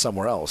need to go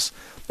somewhere else.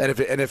 And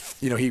if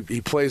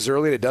he plays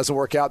early and it doesn't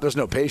work out, there's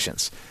no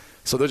patience.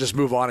 So they'll just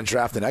move on and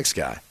draft the next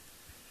guy.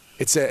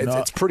 It's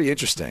pretty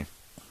interesting.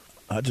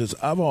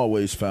 I've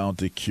always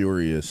found it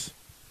curious.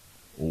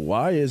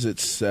 Why is it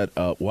set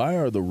up? Why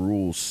are the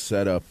rules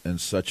set up in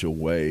such a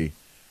way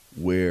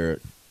where,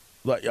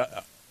 like,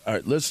 all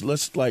right, let's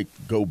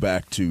go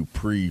back to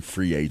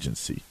pre-free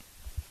agency.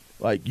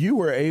 Like, you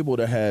were able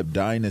to have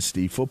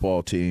dynasty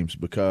football teams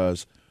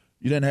because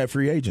you didn't have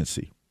free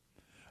agency.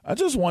 I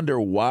just wonder,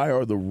 why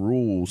are the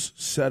rules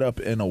set up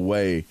in a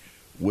way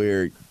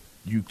where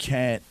you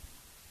can't,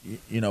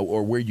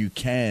 or where you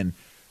can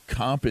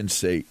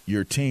compensate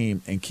your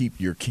team and keep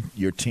your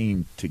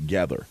team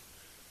together?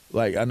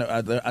 Like, I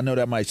know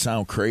that might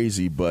sound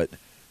crazy, but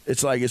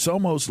it's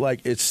almost like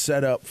it's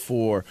set up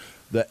for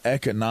the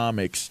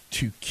economics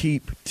to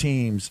keep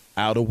teams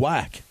out of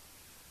whack.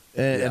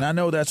 And I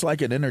know that's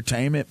like an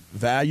entertainment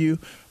value,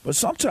 but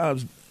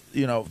sometimes,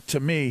 to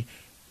me,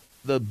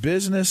 the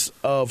business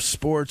of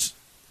sports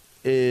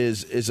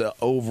is an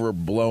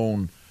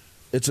overblown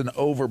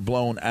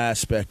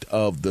aspect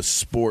of the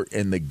sport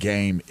and the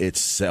game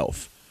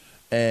itself.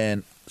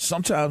 And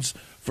sometimes,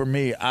 for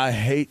me, I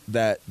hate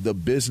that the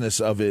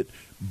business of it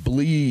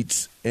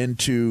bleeds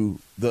into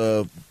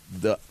the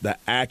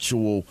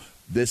actual,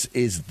 this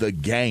is the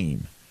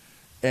game.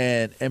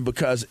 And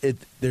because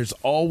there's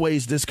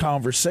always this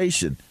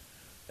conversation.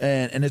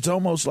 And it's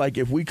almost like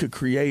if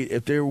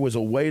there was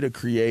a way to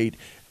create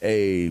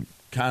a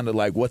kind of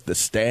like what the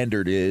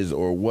standard is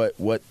or what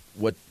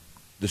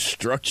the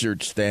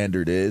structured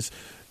standard is,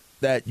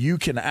 that you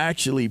can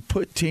actually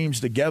put teams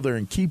together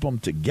and keep them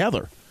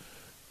together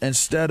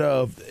instead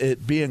of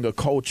it being a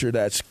culture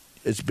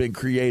it's been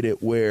created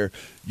where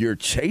you're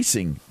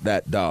chasing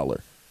that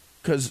dollar.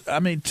 Because,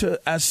 I mean,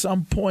 at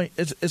some point,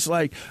 it's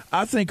like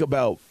I think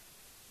about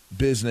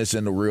business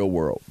in the real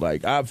world.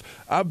 Like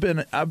I've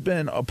been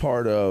a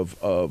part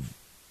of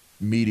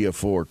media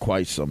for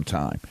quite some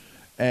time,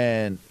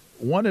 and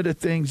one of the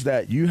things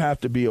that you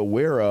have to be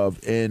aware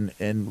of in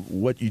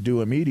what you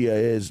do in media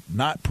is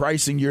not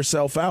pricing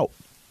yourself out.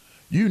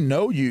 You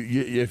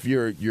if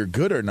you're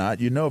good or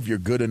not. If you're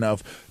good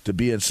enough to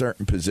be in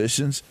certain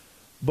positions,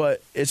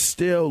 but it's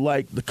still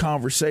like the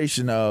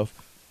conversation of,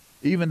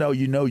 even though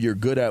you're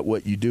good at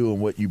what you do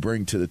and what you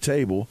bring to the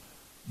table,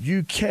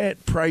 you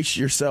can't price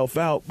yourself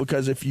out,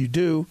 because if you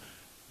do,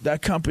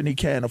 that company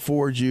can't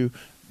afford you.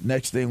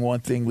 Next thing,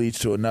 one thing leads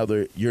to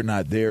another. You're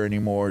not there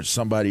anymore.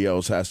 Somebody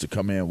else has to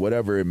come in,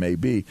 whatever it may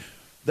be.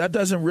 That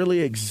doesn't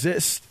really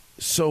exist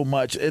so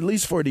much, at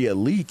least for the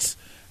elites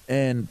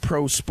in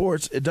pro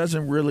sports. That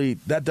doesn't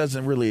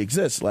really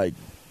exist. Like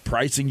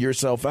pricing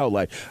yourself out.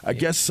 Like, I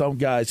guess some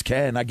guys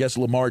can. I guess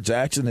Lamar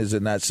Jackson is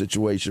in that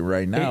situation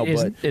right now.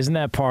 Isn't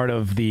that part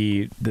of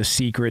the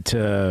secret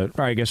to,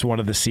 or I guess one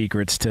of the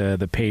secrets to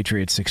the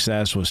Patriots'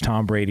 success was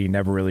Tom Brady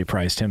never really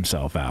priced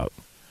himself out,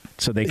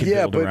 so they could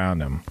build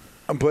around him.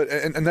 But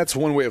and that's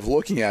one way of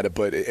looking at it,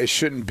 but it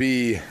shouldn't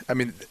be. I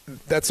mean,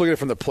 that's looking at it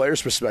from the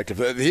player's perspective.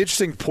 The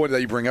interesting point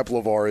that you bring up,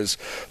 LeVar, is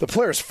the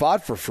players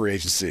fought for free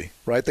agency,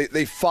 right?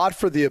 They fought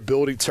for the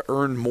ability to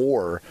earn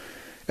more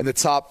and the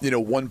top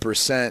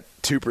 1%,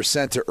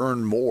 2% to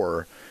earn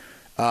more,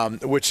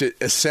 which it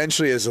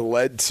essentially has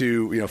led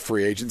to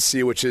free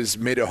agency, which has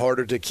made it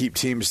harder to keep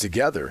teams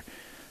together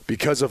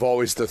because of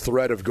always the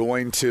threat of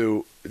going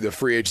to the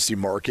free agency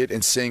market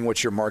and seeing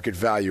what your market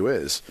value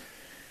is.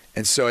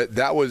 And so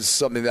that was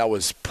something that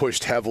was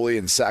pushed heavily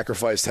and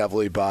sacrificed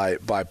heavily by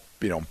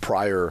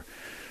prior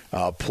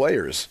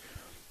players.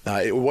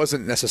 It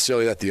wasn't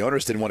necessarily that the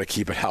owners didn't want to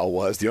keep it how it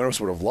was. The owners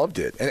would have loved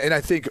it. And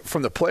I think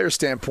from the player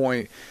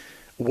standpoint,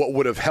 what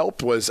would have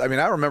helped was, I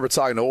remember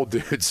talking to old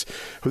dudes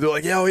who they're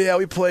like, yeah,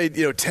 we played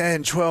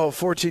 10, 12,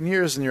 14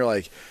 years. And you're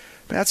like,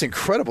 man, that's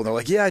incredible. And they're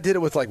like, yeah, I did it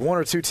with like 1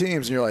 or 2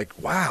 teams. And you're like,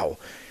 wow.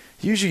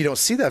 Usually you don't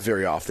see that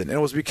very often. And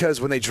it was because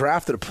when they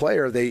drafted a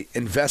player, they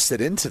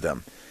invested into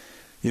them.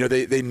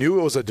 They knew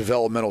it was a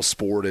developmental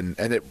sport, and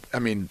it,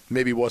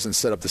 maybe wasn't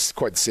set up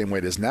quite the same way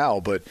it is now,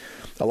 but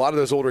a lot of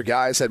those older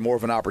guys had more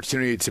of an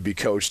opportunity to be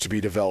coached, to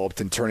be developed,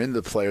 and turn into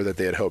the player that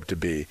they had hoped to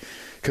be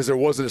because there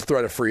wasn't a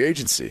threat of free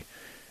agency.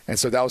 And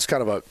so that was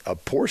kind of a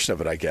portion of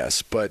it, I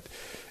guess. But,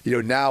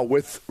 now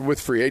with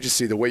free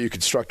agency, the way you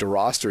construct a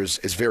roster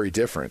is very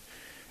different.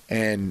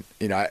 And,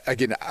 I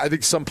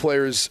think some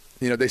players,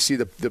 they see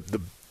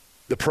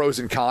the pros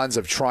and cons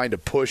of trying to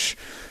push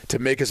to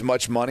make as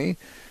much money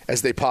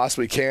as they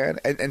possibly can.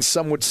 And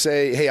some would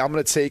say, hey, I'm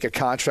going to take a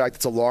contract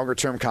that's a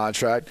longer-term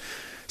contract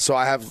so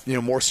I have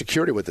more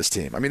security with this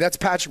team. That's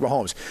Patrick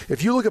Mahomes.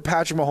 If you look at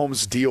Patrick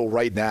Mahomes' deal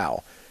right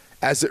now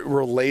as it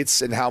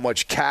relates and how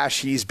much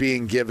cash he's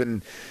being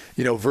given,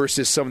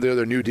 versus some of the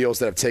other new deals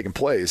that have taken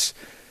place,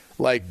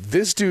 like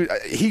this dude,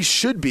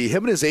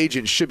 him and his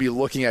agent should be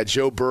looking at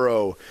Joe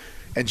Burrow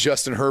and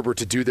Justin Herbert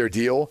to do their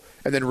deal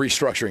and then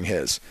restructuring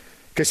his.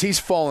 Because he's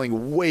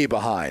falling way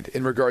behind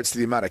in regards to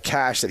the amount of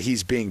cash that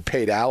he's being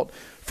paid out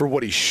for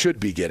what he should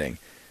be getting,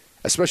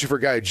 especially for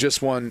a guy who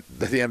just won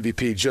the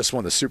MVP, just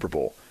won the Super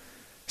Bowl.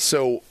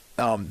 So,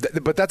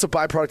 but that's a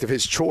byproduct of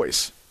his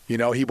choice.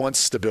 He wants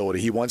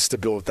stability. He wants to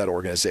build with that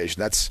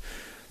organization. That's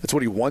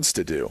what he wants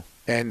to do,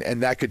 and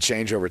that could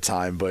change over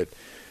time. But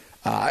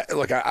I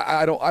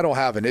don't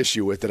have an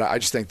issue with it. I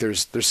just think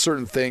there's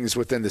certain things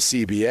within the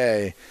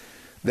CBA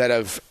that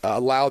have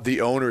allowed the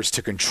owners to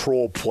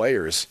control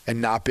players and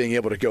not being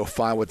able to go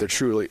find what they're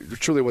truly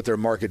what their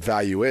market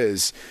value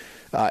is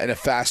in a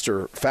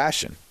faster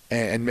fashion.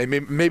 And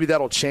maybe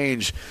that'll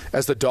change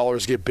as the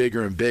dollars get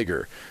bigger and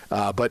bigger.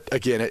 But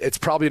again, it's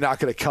probably not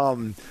going to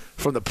come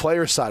from the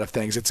player side of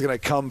things. It's going to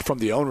come from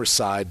the owner's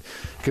side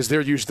because they're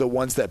usually the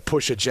ones that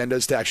push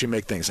agendas to actually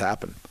make things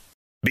happen.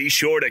 Be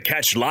sure to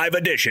catch live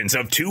editions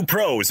of Two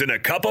Pros and a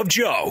Cup of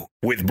Joe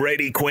with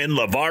Brady Quinn,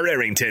 LeVar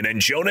Arrington, and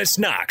Jonas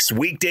Knox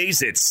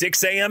weekdays at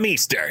 6 a.m.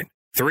 Eastern,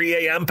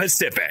 3 a.m.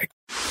 Pacific.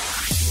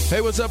 Hey,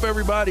 what's up,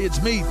 everybody?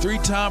 It's me,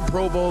 3-time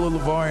Pro Bowler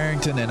LeVar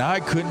Arrington, and I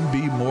couldn't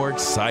be more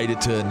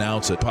excited to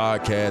announce a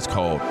podcast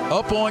called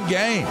Up On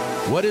Game.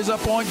 What is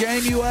Up On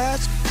Game, you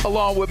ask?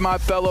 Along with my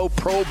fellow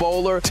Pro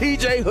Bowler,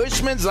 TJ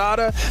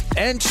Houshmandzadeh,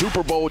 and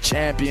Super Bowl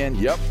champion,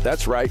 yep,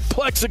 that's right,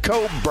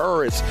 Plexico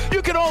Burress.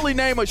 You can only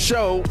name a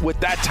show with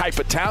that type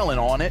of talent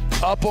on it.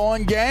 Up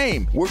On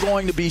Game. We're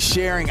going to be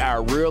sharing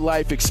our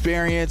real-life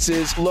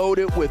experiences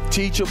loaded with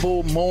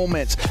teachable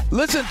moments.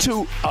 Listen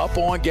to Up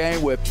On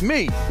Game with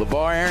me,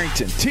 LeVar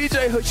Arrington,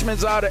 TJ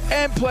Houshmandzadeh,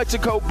 and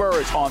Plexico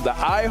Burress on the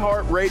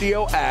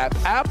iHeartRadio app,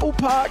 Apple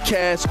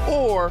Podcasts,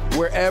 or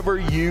wherever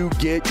you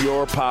get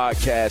your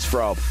podcasts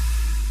from.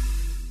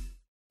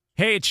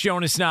 Hey, it's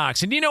Jonas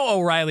Knox, and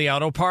O'Reilly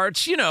Auto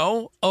Parts,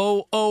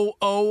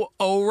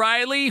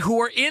 O'Reilly,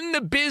 who are in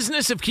the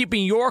business of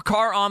keeping your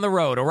car on the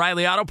road.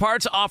 O'Reilly Auto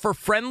Parts offer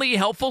friendly,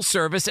 helpful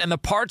service and the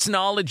parts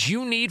knowledge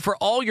you need for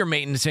all your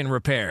maintenance and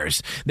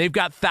repairs. They've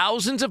got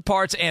thousands of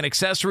parts and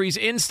accessories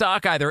in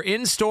stock, either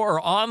in-store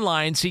or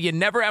online, so you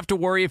never have to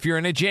worry if you're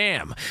in a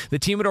jam. The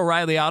team at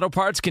O'Reilly Auto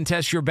Parts can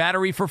test your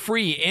battery for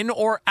free in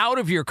or out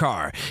of your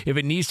car. If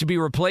it needs to be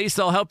replaced,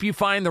 they'll help you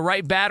find the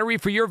right battery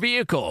for your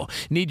vehicle.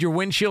 Need your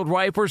windshield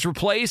wipers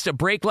replaced, a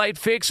brake light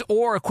fix,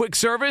 or a quick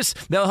service?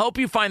 They'll help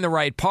you find the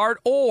right part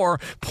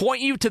or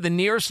point you to the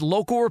nearest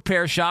local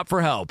repair shop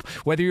for help.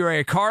 Whether you're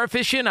a car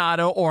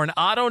aficionado or an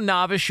auto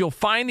novice, you'll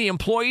find the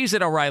employees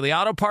at O'Reilly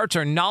Auto Parts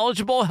are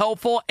knowledgeable,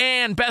 helpful,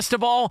 and best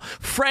of all,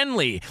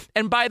 friendly.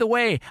 And by the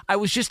way, I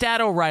was just at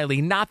O'Reilly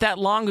not that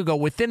long ago,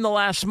 within the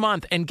last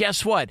month, and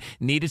guess what?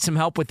 Needed some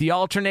help with the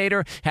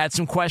alternator, had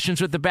some questions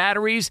with the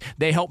batteries.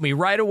 They helped me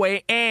right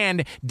away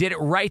and did it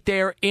right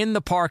there in the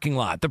parking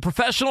lot. The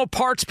professional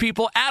parts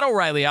people at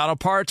O'Reilly Auto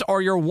Parts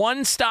are your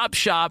one-stop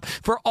shop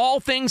for all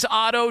things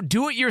auto,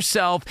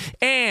 do-it-yourself,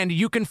 and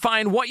you can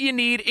find what you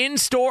need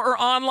in-store or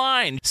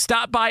online.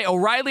 Stop by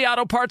O'Reilly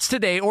Auto Parts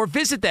today or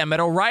visit them at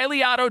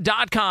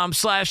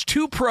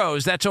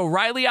O'ReillyAuto.com/2pros. That's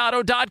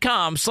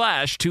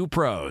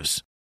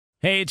O'ReillyAuto.com/2pros.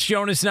 Hey, it's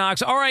Jonas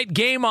Knox. All right,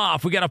 game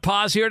off. We got to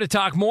pause here to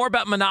talk more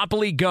about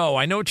Monopoly Go.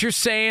 I know what you're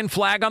saying,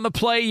 flag on the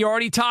play. You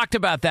already talked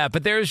about that,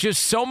 but there's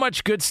just so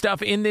much good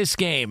stuff in this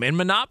game. In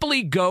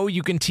Monopoly Go,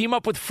 you can team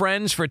up with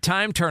friends for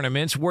time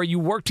tournaments where you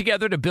work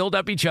together to build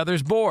up each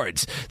other's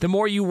boards. The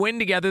more you win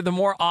together, the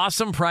more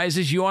awesome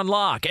prizes you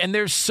unlock. And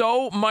there's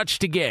so much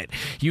to get.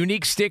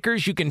 Unique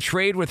stickers you can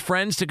trade with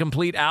friends to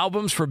complete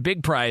albums for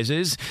big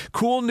prizes.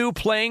 Cool new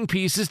playing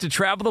pieces to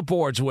travel the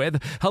boards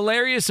with.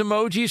 Hilarious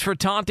emojis for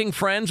taunting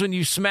friends when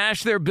you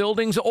smash their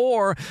buildings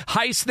or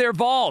heist their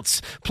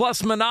vaults.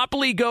 Plus,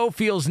 Monopoly Go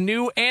feels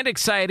new and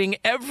exciting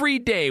every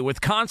day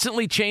with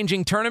constantly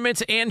changing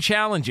tournaments and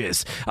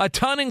challenges. A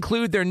ton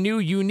include their new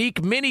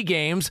unique mini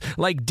games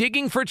like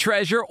digging for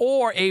treasure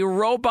or a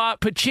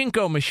robot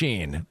pachinko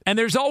machine. And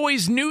there's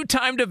always new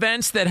timed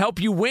events that help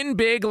you win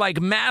big,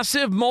 like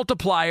massive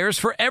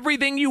multipliers for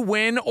everything you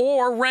win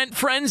or rent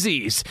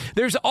frenzies.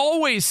 There's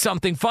always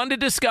something fun to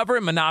discover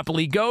in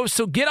Monopoly Go,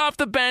 so get off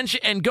the bench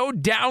and go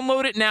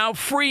download it now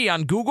free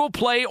on Google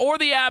Play or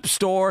the App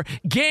Store.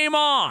 Game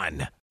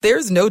on!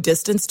 There's no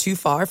distance too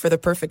far for the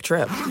perfect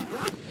trip.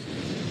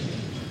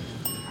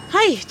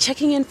 Hi,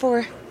 checking in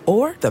for...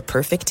 Or the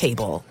perfect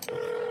table.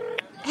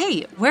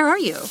 Hey, where are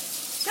you?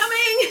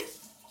 Coming!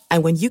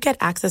 And when you get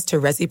access to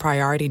Resi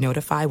Priority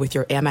Notify with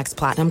your Amex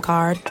Platinum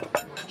card...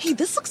 Hey,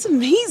 this looks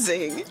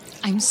amazing!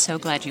 I'm so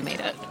glad you made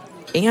it.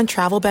 And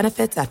travel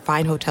benefits at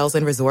fine hotels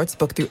and resorts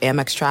booked through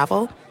Amex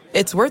Travel,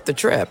 it's worth the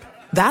trip.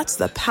 That's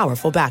the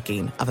powerful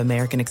backing of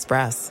American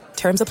Express.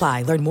 Terms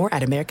apply. Learn more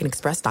at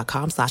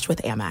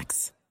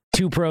americanexpress.com/withAmex.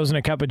 Two Pros and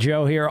a Cup of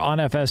Joe here on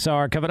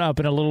FSR. Coming up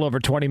in a little over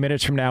 20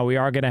 minutes from now, we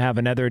are going to have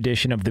another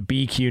edition of the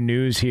BQ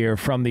News here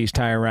from these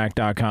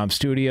TireRack.com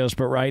studios.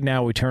 But right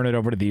now, we turn it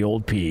over to the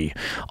old P.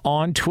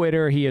 On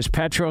Twitter, he is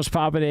Petros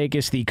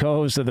Papadakis, the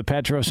co-host of the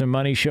Petros and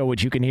Money Show,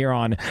 which you can hear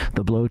on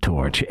The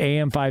Blowtorch,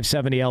 AM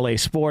 570 LA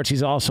Sports.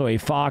 He's also a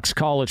Fox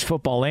college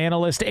football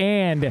analyst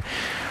and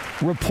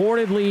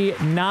reportedly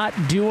not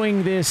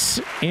doing this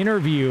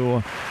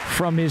interview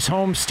from his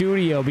home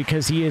studio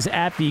because he is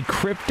at the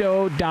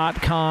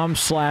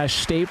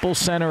Crypto.com/Staples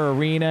Center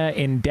Arena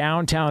in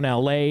downtown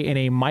LA in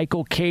a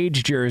Michael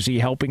Cage jersey,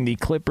 helping the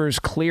Clippers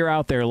clear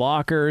out their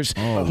lockers.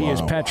 He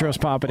is Petros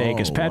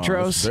Papadakis.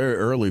 Petros? It's very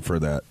early for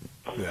that.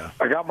 Yeah.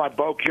 I got my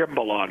Bo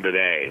Kimball on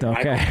today.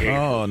 Okay.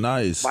 Oh,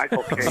 nice.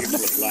 Michael Cage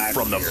was last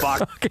from the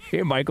Fox.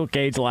 Okay, Michael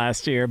Cage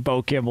last year,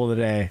 Bo Kimball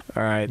today.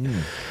 All right.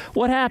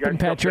 What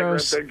happened,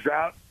 Petros?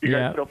 You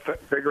guys still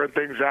figuring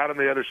things out in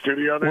the other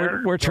studio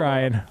there? We're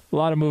trying. A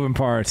lot of moving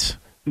parts.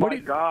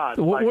 God.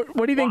 What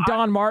do you think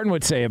Don Martin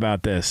would say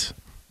about this?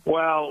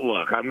 Well,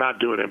 look, I'm not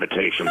doing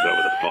invitations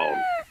over the phone.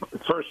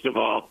 First of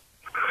all,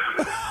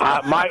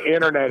 my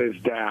internet is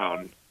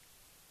down,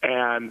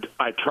 and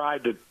I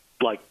tried to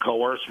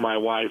coerce my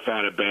wife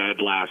out of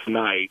bed last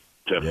night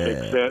to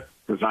fix it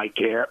because I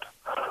can't,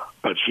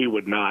 but she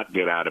would not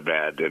get out of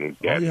bed. And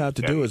all you have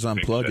to do is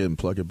unplug it and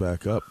plug it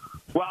back up.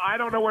 Well, I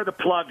don't know where the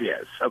plug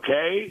is,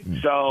 okay?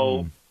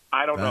 So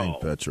I don't know.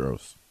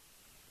 Petros.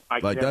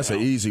 That's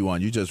an easy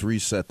one. You just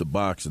reset the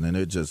box, and then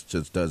it just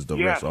does the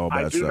rest all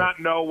by itself. I do not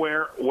know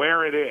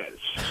where it is.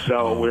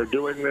 So we're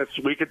doing this.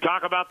 We could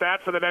talk about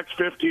that for the next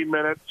 15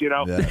 minutes,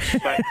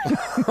 But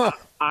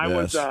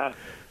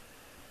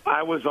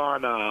I was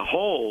on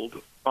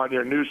hold on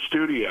your new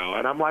studio,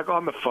 and I'm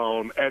on the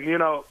phone. And,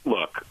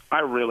 look, I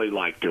really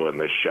like doing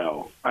this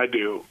show. I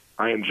do.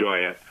 I enjoy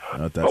it.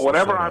 But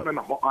whenever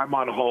I'm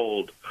on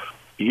hold,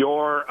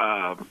 your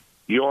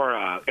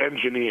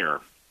engineer,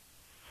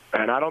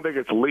 and I don't think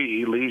it's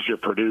Lee. Lee's your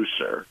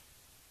producer.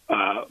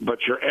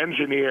 But your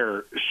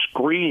engineer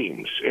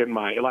screams in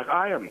my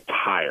I am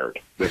tired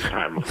this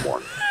time of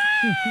morning.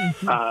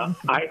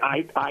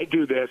 I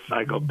do this.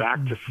 I go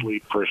back to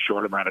sleep for a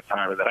short amount of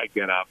time, and then I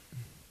get up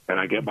and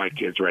I get my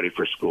kids ready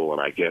for school,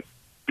 and I get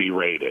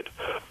berated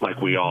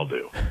like we all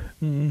do.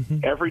 Mm-hmm.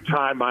 Every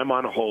time I'm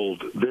on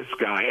hold, this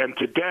guy, and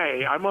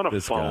today I'm on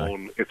a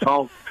phone. It's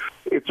all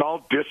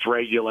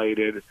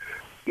dysregulated.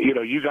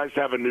 You guys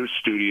have a new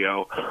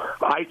studio.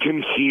 I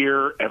can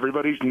hear.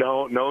 Everybody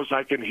knows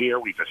I can hear.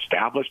 We've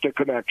established a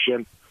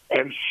connection,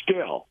 and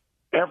still,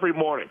 every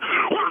morning.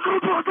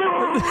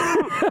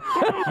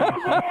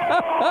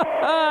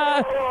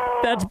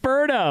 That's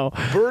Birdo.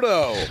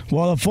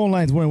 Well, the phone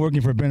lines weren't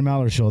working for Ben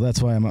Maller's show. That's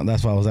why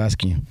I was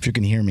asking you if you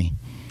can hear me.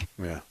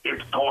 Yeah.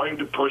 It's going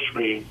to push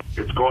me.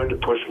 It's going to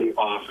push me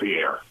off the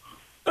air.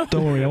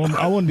 Don't worry.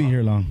 I won't be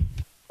here long.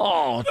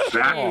 Oh,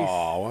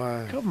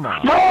 wow. Come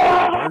on.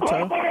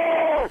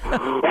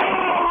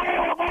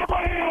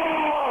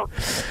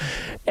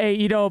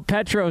 Hey,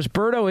 Petros,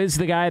 Birdo is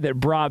the guy that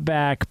brought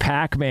back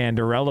Pac-Man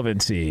to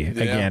relevancy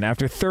again.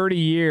 After 30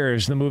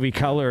 years, the movie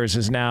Colors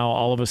is now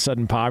all of a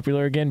sudden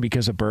popular again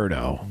because of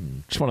Birdo.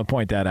 Just want to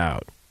point that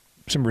out.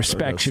 Some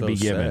respect should be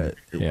given.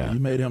 Yeah. You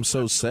made him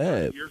so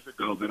sad. Years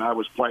ago that I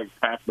was playing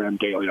Pac-Man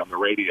daily on the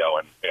radio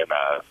and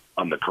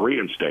on the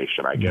Korean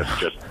station. I guess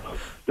just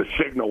the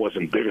signal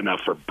wasn't big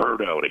enough for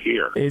Birdo to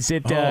hear. Is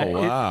it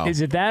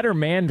is it that or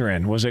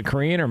Mandarin? Was it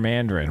Korean or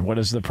Mandarin? What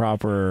is the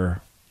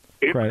proper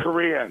It's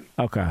Korean.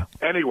 Okay.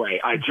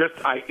 Anyway,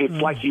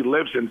 it's like he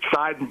lives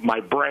inside my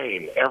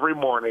brain every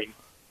morning,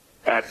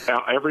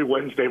 every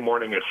Wednesday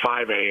morning at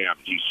 5 a.m.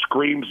 He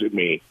screams at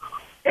me,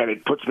 and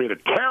it puts me in a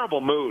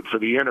terrible mood for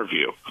the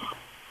interview.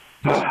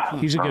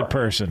 He's a good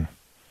person.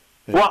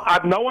 Well,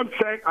 no one's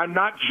saying I'm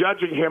not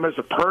judging him as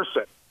a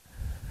person.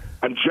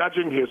 I'm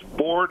judging his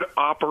board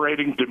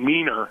operating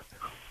demeanor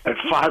at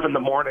 5 in the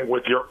morning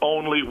with your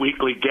only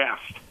weekly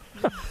guest.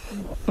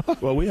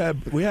 Well, we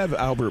have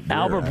Albert Breer.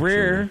 Albert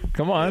Breer,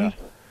 come on. Yeah.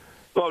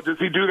 Oh, does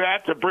he do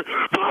that to Breer?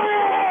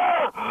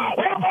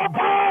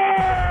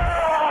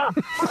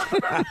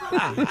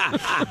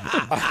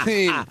 I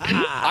mean,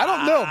 I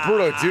don't know,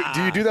 Bruno.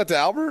 Do you do that to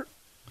Albert?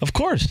 Of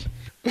course.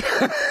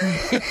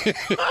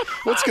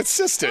 What's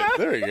consistent?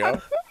 There you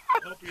go.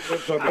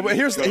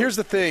 Here's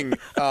the thing,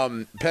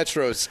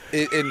 Petros.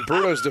 In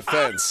Bruno's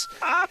defense,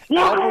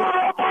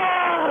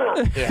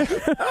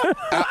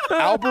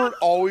 Albert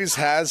always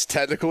has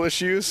technical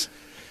issues,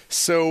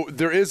 so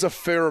there is a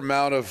fair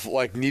amount of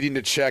needing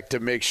to check to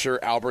make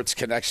sure Albert's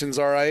connection's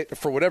all right.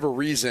 For whatever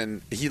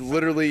reason, he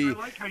literally. I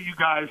like how you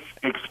guys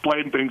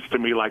explain things to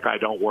me like I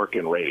don't work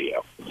in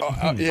radio.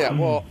 Yeah,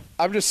 well,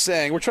 I'm just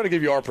saying we're trying to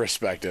give you our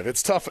perspective.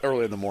 It's tough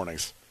early in the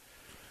mornings.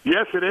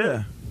 Yes, it is.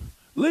 Yeah.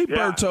 Leave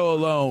Berto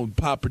alone,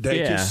 Papadakis.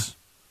 Yeah.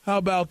 How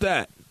about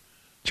that?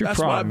 That's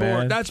my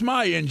board. That's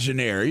my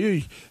engineer.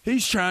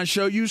 He's trying to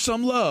show you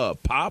some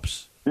love,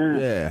 Pops.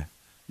 Yeah.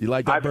 You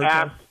like that,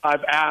 Berto?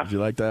 I've asked. Did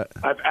you like that?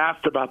 I've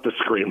asked about the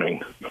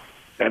screaming,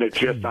 and it's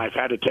just I've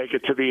had to take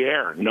it to the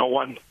air. No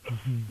one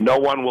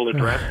will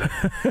address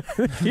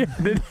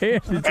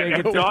it.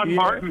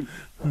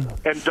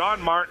 And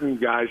Don Martin,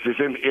 guys, is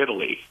in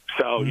Italy.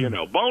 So,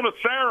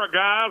 Buonasera,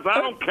 guys. I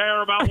don't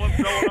care about what's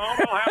going on.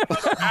 I'll have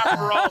another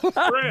Aperol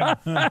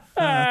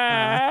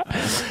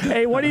Spritz.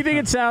 Hey, what do you think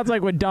it sounds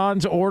like when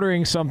Don's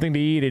ordering something to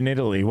eat in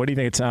Italy? What do you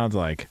think it sounds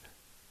like?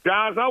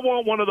 Guys, I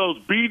want one of those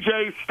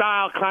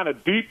BJ-style kind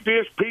of deep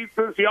dish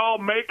pizzas. Y'all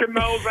making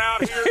those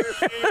out here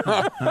this year?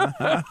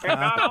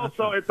 And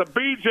also, at the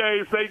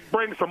BJ's, they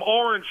bring some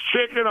orange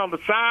chicken on the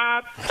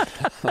side.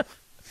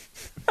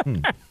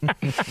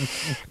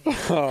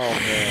 Oh,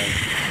 man.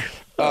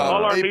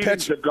 All our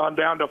meetings have gone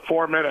down to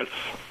 4 minutes.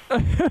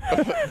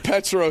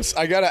 Petros,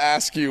 I got to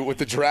ask you, with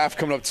the draft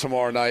coming up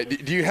tomorrow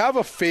night, do you have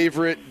a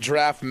favorite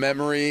draft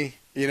memory?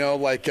 Is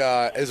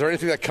there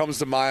anything that comes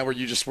to mind where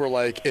you just were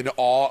in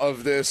awe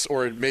of this,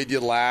 or it made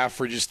you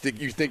laugh, or you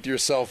think to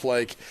yourself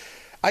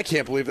I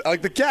can't believe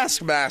it. The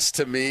gas mask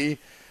to me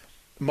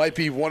might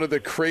be one of the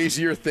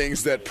crazier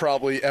things that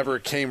probably ever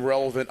came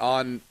relevant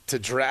on to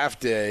draft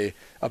day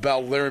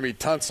about Laramie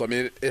Tunsil. I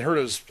mean, it hurt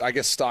his,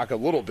 stock a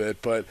little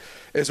bit, but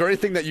is there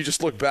anything that you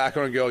just look back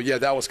on and go, yeah,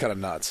 that was kind of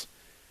nuts?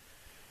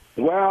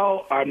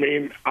 Well, I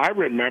mean, I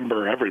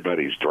remember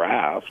everybody's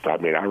draft. I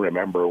mean, I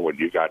remember when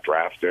you got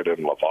drafted and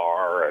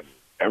LeVar and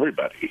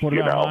everybody. What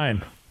about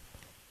mine?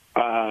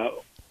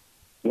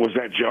 Was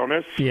that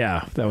Jonas?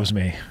 Yeah, that was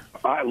me.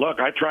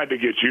 Look, I tried to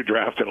get you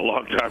drafted a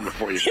long time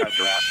before you got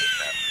drafted.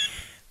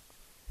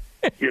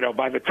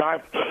 By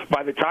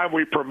the time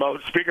we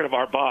promote, speaking of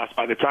our boss,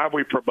 by the time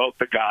we promote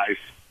the guys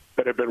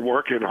that have been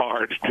working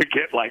hard to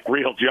get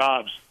real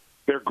jobs,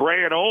 they're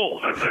gray and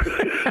old.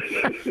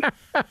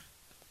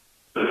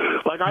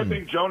 I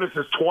think Jonas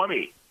is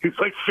 20. He's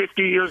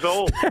 50 years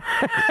old.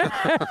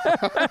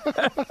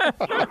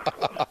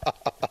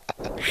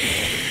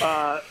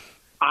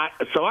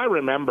 So I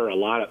remember a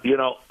lot of,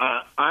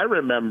 I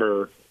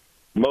remember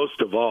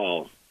most of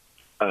all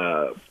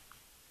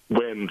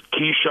when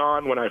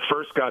I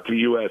first got to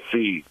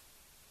USC,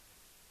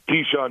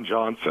 Keyshawn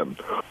Johnson,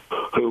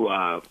 who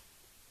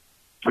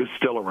is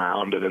still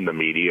around and in the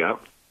media,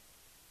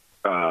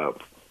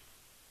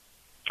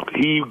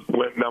 he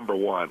went number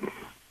 1.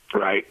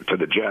 Right, to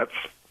the Jets.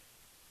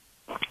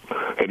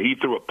 And he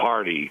threw a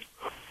party.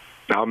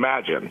 Now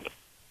imagine,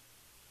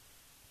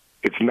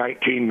 it's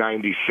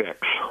 1996.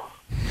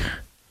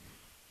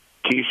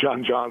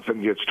 Keyshawn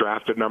Johnson gets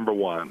drafted number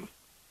 1.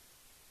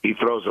 He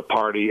throws a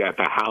party at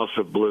the House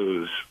of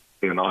Blues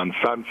on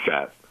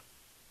Sunset,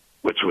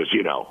 which was,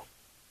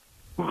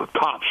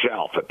 top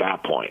shelf at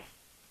that point.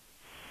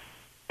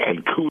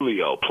 And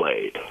Coolio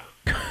played.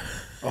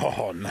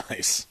 Oh,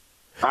 nice.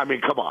 I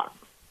mean, come on.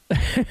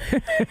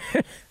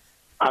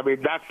 I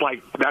mean, that's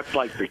like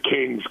the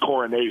king's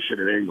coronation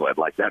in England.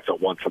 That's a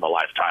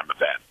once-in-a-lifetime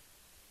event,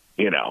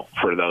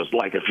 for those.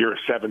 If you're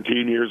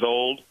 17 years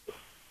old,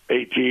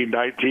 18,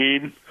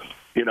 19,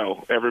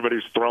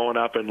 everybody's throwing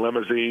up in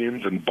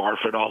limousines and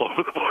barfing all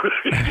over the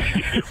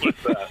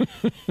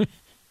place.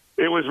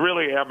 It was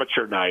really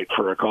amateur night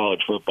for a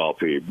college football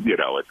team, at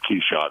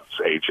Keyshawn's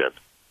agent.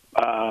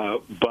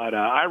 But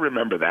I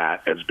remember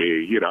that as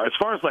being, as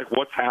far as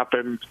what's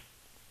happened,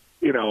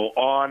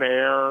 on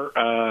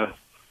air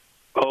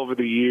over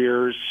the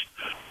years,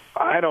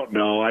 I don't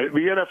know. The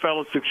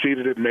NFL has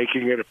succeeded in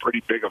making it a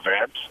pretty big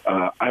event.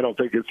 I don't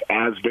think it's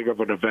as big of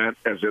an event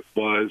as it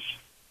was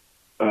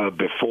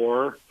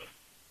before.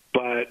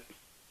 But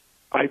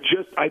I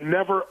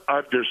never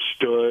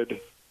understood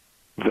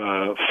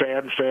the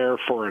fanfare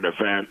for an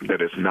event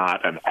that is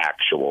not an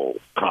actual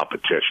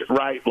competition,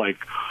 right? Like,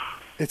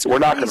 we're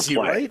not going to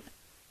play. Right?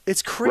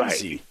 It's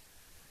crazy. Right.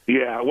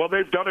 Yeah, well,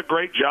 they've done a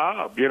great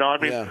job.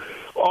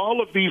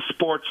 All of these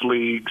sports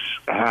leagues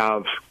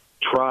have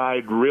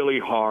tried really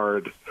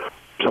hard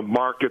to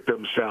market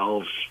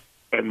themselves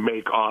and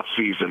make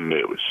off-season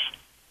news.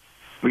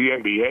 The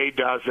NBA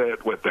does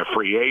it with the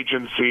free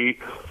agency.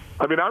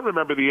 I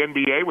remember the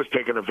NBA was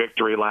taking a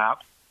victory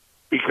lap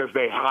because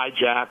they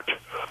hijacked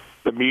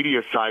the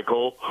media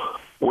cycle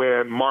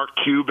when Mark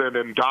Cuban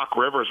and Doc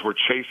Rivers were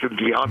chasing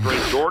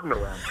DeAndre Jordan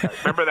around.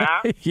 Remember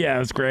that? Yeah, it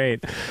was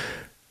great.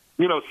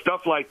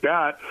 Stuff like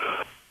that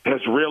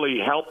has really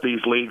helped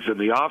these leagues in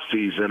the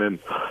offseason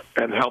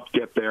and helped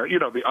get there.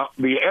 The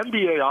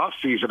NBA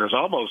offseason is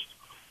almost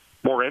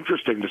more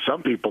interesting to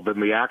some people than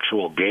the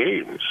actual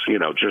games,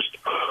 just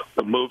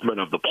the movement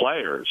of the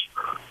players.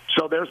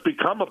 So there's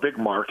become a big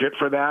market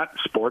for that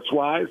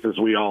sports-wise, as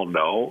we all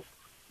know.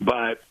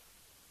 But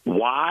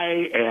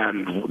why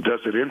and does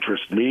it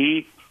interest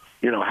me,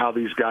 how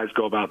these guys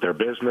go about their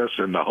business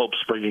and the hope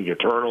springing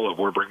eternal of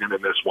we're bringing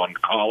in this one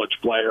college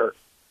player?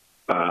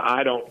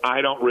 I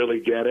don't really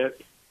get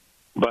it.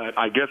 But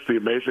I guess the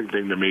amazing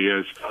thing to me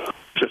is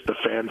just the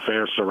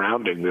fanfare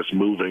surrounding this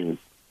moving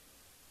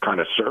kind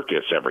of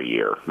circus every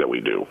year that we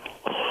do.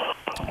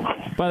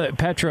 But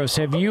Petros,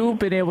 have you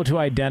been able to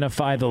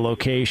identify the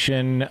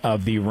location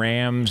of the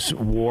Rams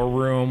War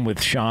Room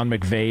with Sean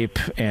McVay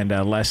and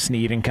Les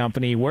Snead and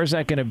company? Where's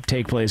that going to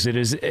take place?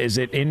 Is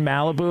it in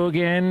Malibu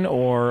again,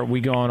 or are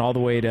we going all the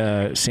way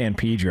to San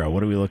Pedro?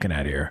 What are we looking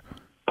at here?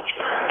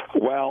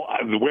 Well,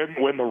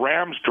 when the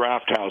Rams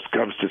draft house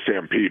comes to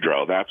San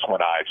Pedro, that's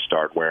when I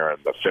start wearing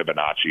the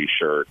Fibonacci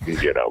shirt,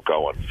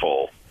 going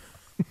full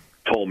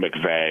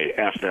McVay,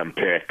 FM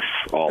picks,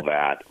 all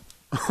that.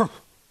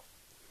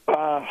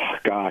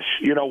 Gosh,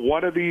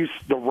 one of these,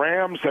 the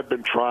Rams have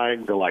been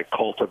trying to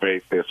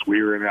cultivate this.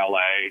 We're in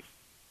LA,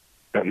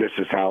 and this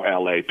is how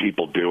LA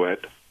people do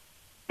it.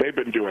 They've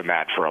been doing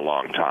that for a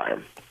long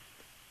time,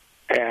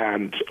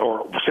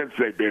 or since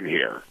they've been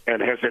here.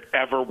 And has it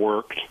ever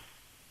worked?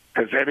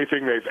 Has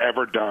anything they've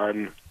ever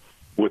done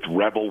with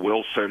Rebel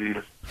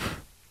Wilson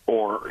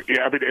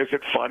is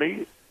it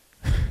funny?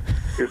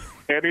 Is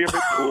any of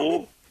it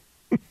cool?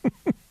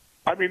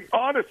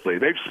 Honestly,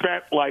 they've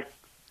spent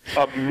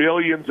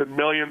millions and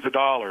millions of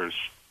dollars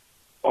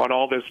on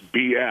all this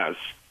BS.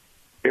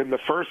 In the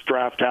first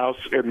draft house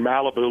in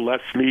Malibu,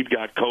 Les Snead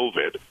got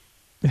COVID.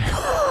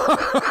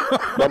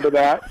 Remember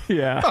that?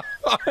 Yeah.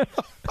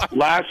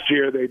 Last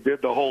year, they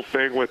did the whole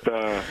thing with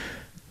the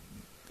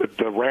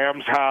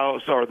Rams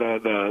house or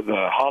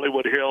the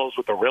Hollywood Hills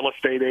with the real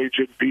estate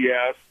agent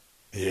BS.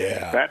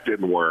 Yeah. That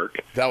didn't work.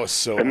 That was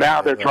so. And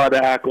now they're trying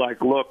to act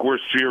like, look, we're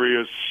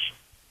serious.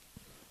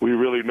 We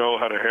really know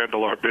how to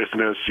handle our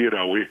business.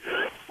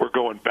 We're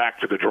going back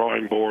to the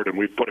drawing board, and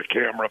we put a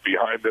camera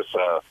behind this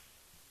to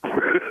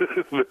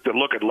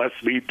look at Les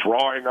Snead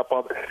drawing up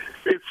on.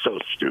 It's so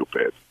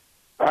stupid.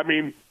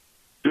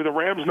 Do the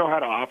Rams know how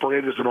to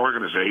operate as an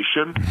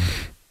organization?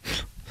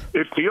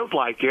 It feels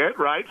like it,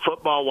 right?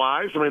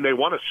 Football-wise, they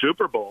won a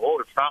Super Bowl.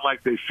 It's not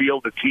like they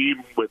field a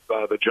team with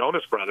the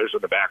Jonas Brothers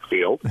in the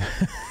backfield,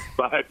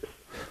 but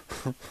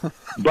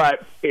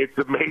it's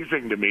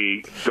amazing to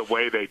me the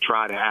way they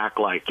try to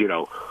act like,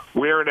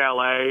 we're in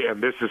L.A.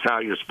 and this is how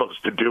you're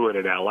supposed to do it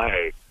in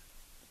L.A.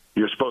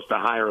 You're supposed to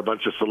hire a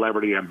bunch of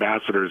celebrity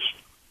ambassadors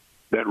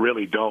that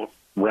really don't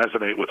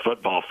resonate with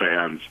football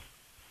fans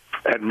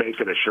and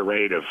make it a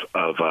charade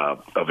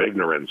of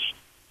ignorance.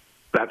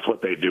 That's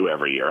what they do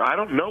every year. I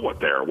don't know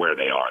where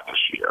they are this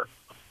year.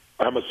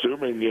 I'm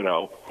assuming,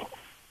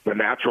 the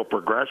natural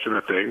progression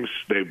of things.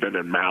 They've been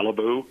in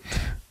Malibu.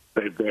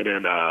 They've been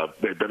in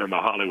the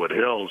Hollywood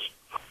Hills.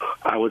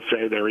 I would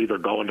say they're either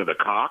going to the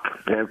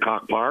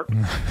Hancock Park,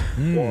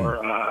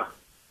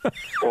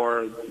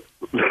 or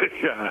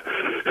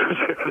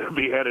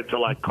be headed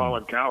to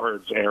Colin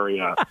Cowherd's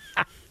area,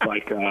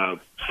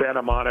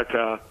 Santa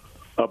Monica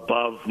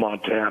above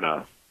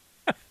Montana.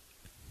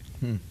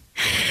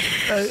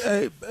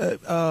 They're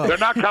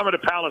not coming to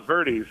Palos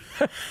Verdes.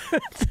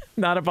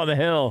 Not up on the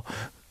hill.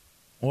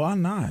 Why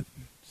not?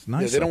 It's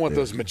nice. Yeah, they don't want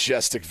there. those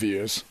majestic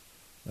views.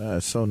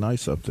 It's so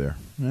nice up there.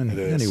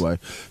 Anyway,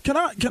 can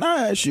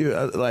I ask you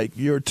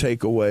your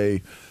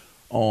takeaway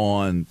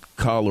on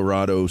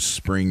Colorado's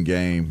spring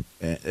game?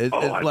 I'm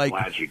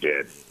glad you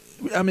did.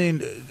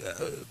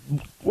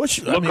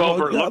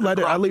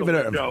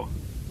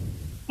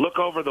 Look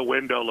over the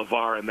window,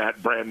 LeVar, in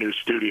that brand new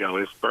studio.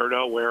 Is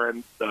Berto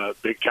wearing the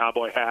big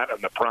cowboy hat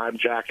and the prime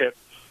jacket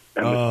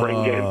and the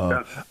spring game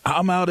stuff?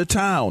 I'm out of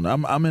town.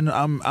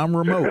 I'm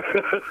remote.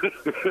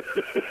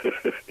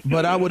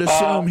 But I would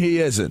assume he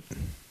isn't.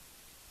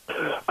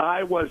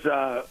 I was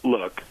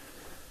look.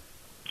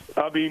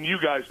 You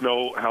guys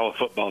know how a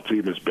football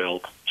team is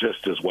built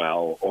just as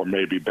well, or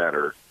maybe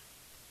better,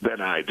 than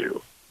I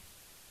do.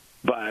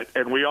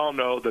 And we all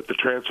know that the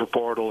transfer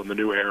portal and the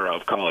new era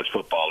of college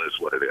football is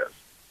what it is.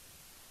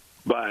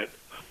 But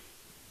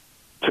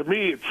to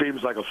me, it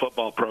seems like a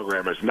football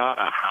program is not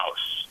a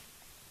house.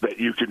 that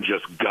you can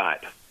just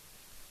gut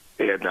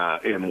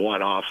in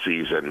one off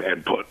season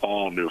and put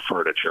all new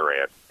furniture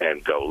in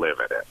and go live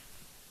in it.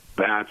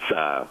 That's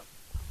a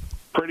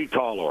pretty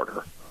tall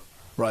order.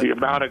 Right. The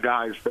amount of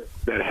guys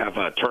that have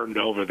turned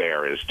over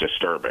there is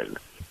disturbing.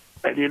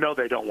 And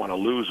they don't want to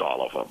lose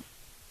all of them.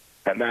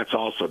 And that's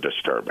also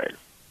disturbing.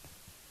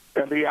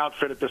 And the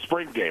outfit at the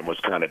spring game was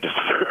kind of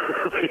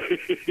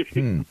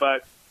disturbing.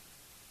 But,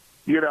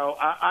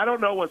 I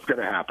don't know what's going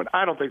to happen.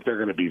 I don't think they're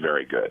going to be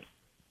very good.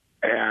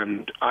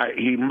 And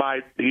he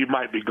might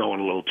be going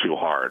a little too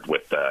hard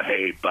with the,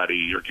 hey, buddy,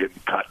 you're getting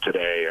cut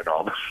today and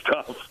all the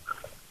stuff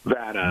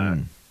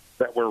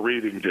that we're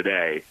reading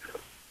today.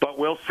 But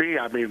we'll see.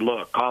 I mean,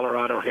 look,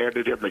 Colorado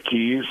handed him the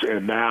keys,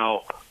 and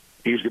now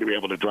he's going to be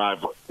able to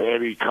drive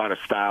any kind of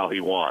style he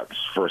wants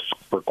for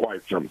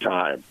quite some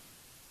time.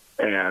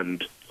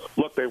 And,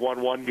 look, they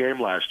won one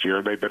game last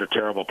year. They've been a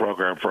terrible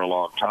program for a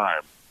long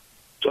time.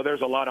 So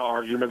there's a lot of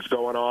arguments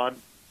going on.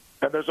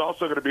 And there's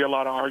also going to be a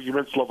lot of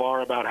arguments,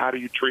 LeVar, about how do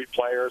you treat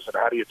players and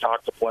how do you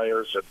talk to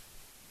players and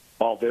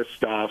all this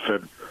stuff.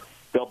 And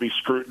there'll be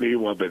scrutiny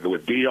with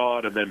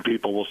Deion, and then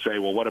people will say,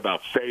 well, what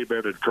about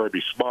Saban and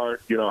Kirby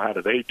Smart? How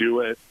do they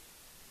do it?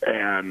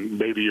 And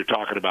maybe you're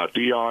talking about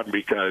Deion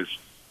because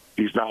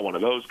he's not one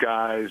of those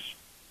guys,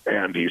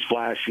 and he's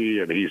flashy,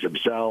 and he's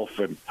himself.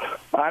 And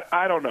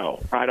I don't know.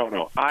 I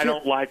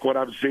don't like what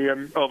I'm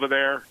seeing over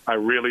there. I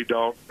really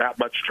don't. That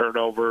much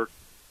turnover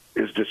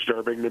is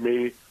disturbing to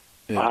me.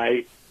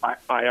 Yeah.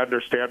 I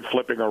understand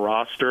flipping a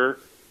roster,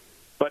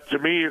 but to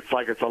me it's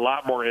like it's a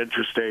lot more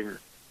interesting,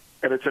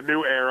 and it's a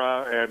new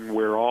era, and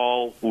we're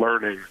all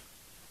learning,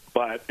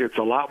 but it's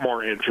a lot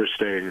more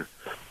interesting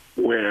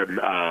when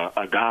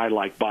a guy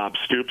like Bob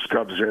Stoops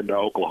comes into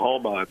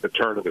Oklahoma at the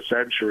turn of the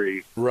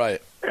century,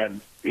 right?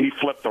 And he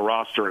flipped the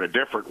roster in a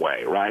different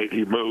way, right?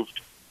 He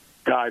moved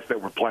guys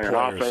that were playing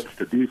offense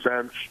to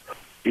defense.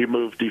 He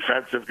moved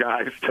defensive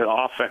guys to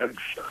offense.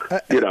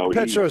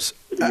 Petros,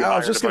 I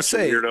was just going to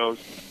say, weirdos.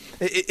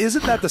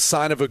 Isn't that the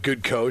sign of a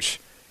good coach?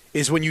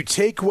 Is when you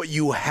take what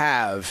you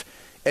have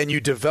and you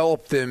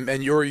develop them,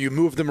 and you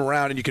move them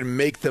around, and you can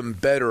make them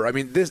better. I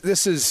mean,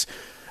 this is,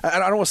 I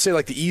don't want to say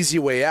like the easy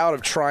way out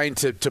of trying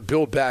to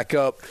build back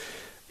up,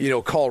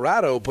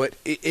 Colorado, but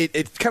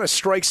it kind of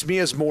strikes me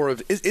as more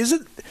of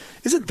isn't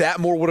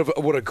that more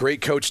what a great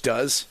coach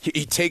does?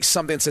 He takes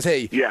something and says,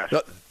 hey, yes.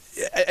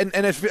 And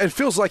it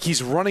feels like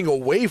he's running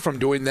away from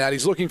doing that.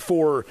 He's looking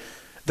for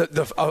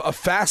a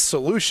fast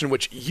solution,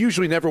 which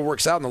usually never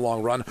works out in the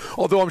long run.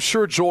 Although I'm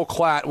sure Joel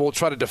Klatt will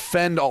try to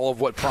defend all of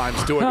what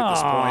Prime's doing at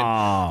this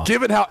point,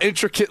 given how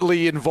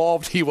intricately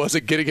involved he was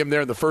at getting him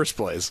there in the first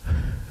place.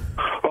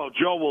 Well,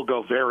 Joe will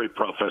go very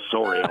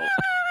professorial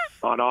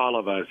on all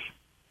of us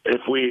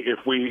if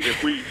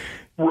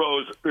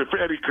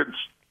any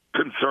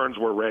concerns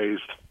were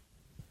raised.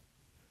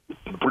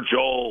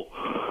 Joel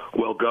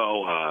will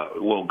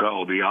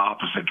go the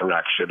opposite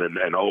direction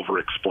and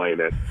over-explain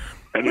it,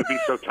 and you'll be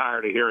so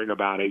tired of hearing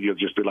about it, you'll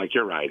just be like,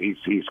 "You're right.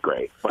 He's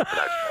great." What did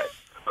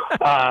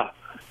I say?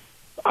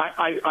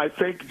 I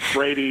think,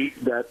 Brady,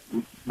 that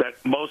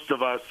most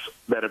of us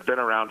that have been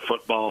around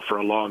football for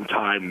a long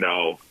time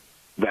know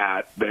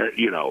that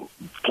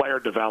player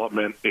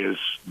development is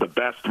the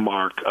best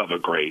mark of a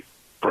great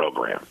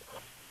program.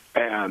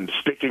 And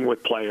sticking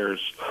with players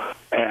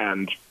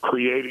and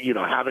creating,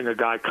 having a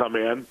guy come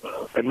in,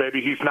 and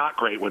maybe he's not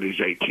great when he's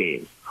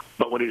 18,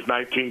 but when he's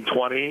 19,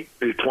 20,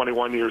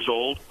 21 years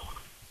old,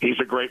 he's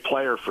a great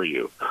player for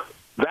you.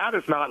 That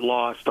is not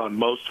lost on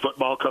most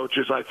football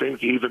coaches, I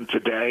think, even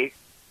today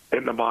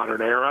in the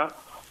modern era.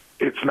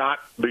 It's not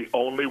the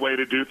only way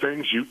to do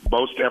things.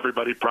 Most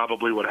everybody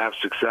probably would have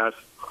success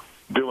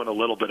doing a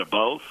little bit of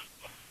both.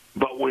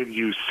 But when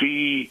you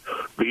see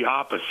the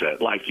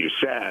opposite, like you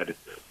said,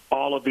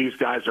 all of these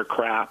guys are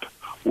crap.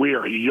 We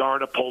are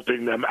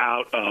yarnapulting them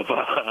out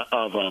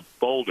of a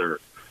boulder.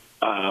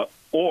 And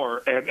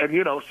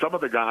some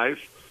of the guys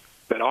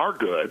that are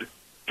good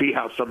see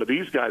how some of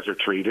these guys are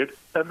treated,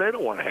 and they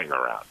don't want to hang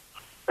around.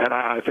 And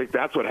I think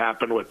that's what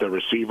happened with the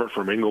receiver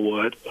from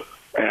Inglewood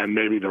and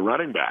maybe the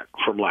running back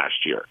from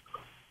last year.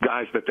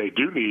 Guys that they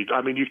do need.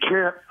 I mean, you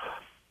can't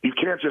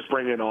just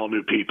bring in all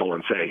new people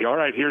and say, all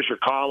right, here's your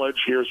college,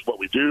 here's what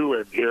we do,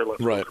 and here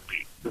let's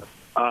compete.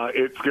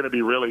 It's going to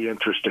be really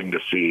interesting to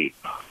see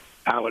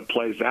how it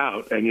plays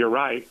out. And you're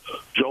right,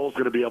 Joel's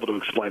going to be able to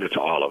explain it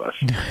to all of us.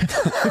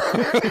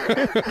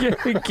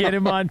 Get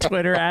him on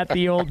Twitter at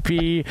the Old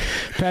P.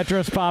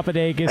 Petros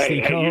Papadakis,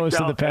 the co-host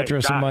of the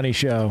Petros and Money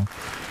Show.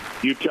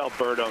 You tell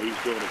Berto he's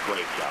doing a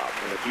great job.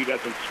 And if he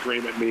doesn't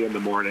scream at me in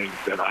the morning,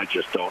 then I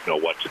just don't know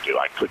what to do.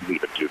 I couldn't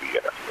even do the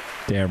interview.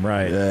 Damn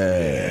right.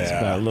 Yeah. It's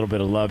about a little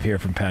bit of love here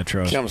from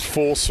Petros. Comes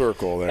full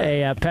circle there.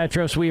 Hey,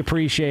 Petros, we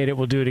appreciate it.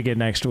 We'll do it again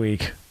next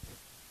week.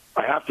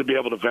 I have to be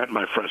able to vent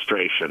my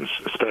frustrations,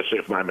 especially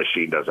if my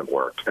machine doesn't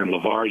work. And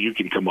LeVar, you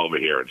can come over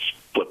here and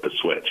flip the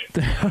switch.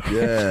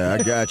 Yeah,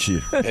 I got you.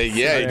 Hey,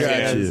 yeah, I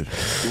got you.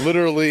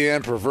 Literally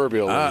and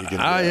proverbially.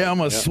 I am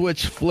a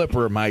switch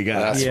flipper, my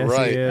guy. That's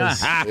right. Yes,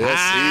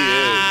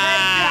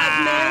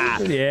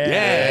 he is.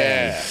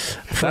 Yeah.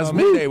 That's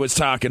me they was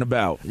talking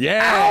about.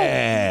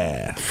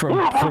 Yeah.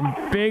 From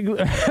big.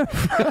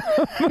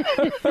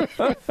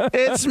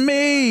 It's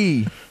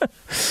me.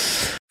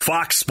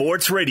 Fox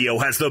Sports Radio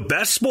has the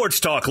best sports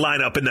talk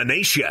lineup in the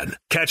nation.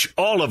 Catch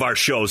all of our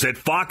shows at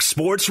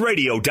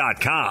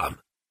foxsportsradio.com.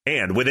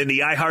 And within the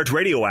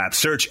iHeartRadio app,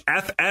 search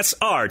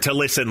FSR to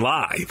listen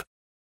live.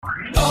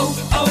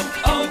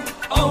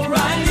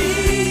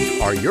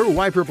 O'Reilly. Are your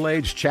wiper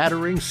blades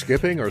chattering,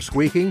 skipping, or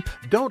squeaking?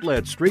 Don't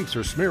let streaks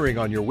or smearing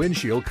on your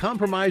windshield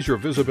compromise your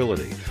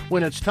visibility.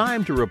 When it's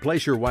time to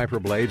replace your wiper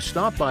blades,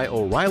 stop by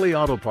O'Reilly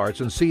Auto Parts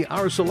and see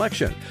our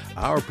selection.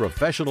 Our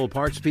professional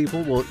parts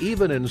people will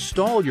even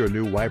install your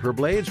new wiper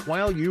blades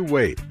while you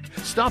wait.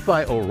 Stop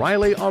by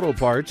O'Reilly Auto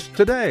Parts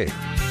today.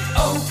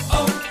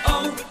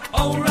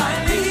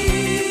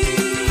 O'Reilly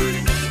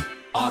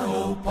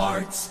Auto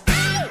Parts.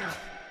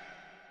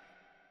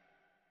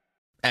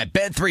 At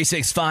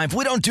Bet365,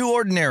 we don't do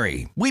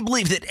ordinary. We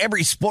believe that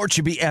every sport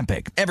should be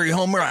epic. Every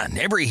home run,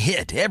 every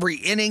hit, every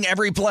inning,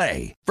 every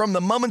play. From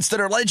the moments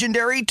that are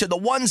legendary to the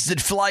ones that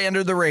fly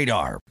under the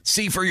radar.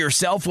 See for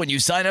yourself when you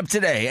sign up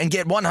today and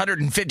get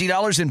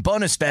 $150 in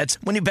bonus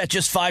bets when you bet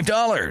just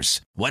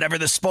 $5. Whatever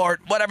the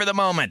sport, whatever the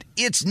moment,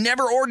 it's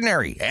never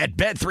ordinary at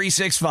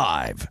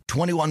Bet365.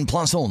 21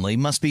 plus only.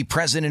 Must be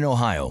present in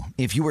Ohio.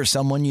 If you or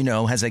someone you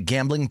know has a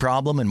gambling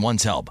problem and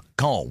wants help,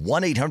 call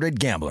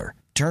 1-800-GAMBLER.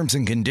 Terms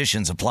and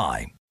conditions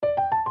apply.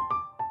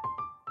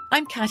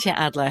 I'm Katya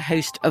Adler,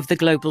 host of The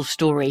Global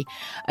Story.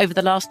 Over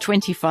the last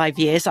 25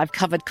 years, I've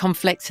covered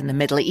conflicts in the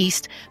Middle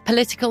East,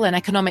 political and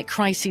economic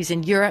crises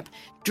in Europe,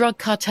 drug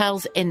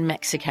cartels in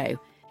Mexico.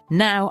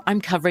 Now I'm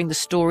covering the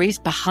stories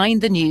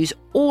behind the news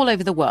all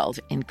over the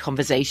world in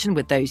conversation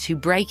with those who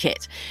break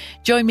it.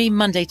 Join me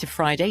Monday to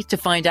Friday to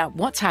find out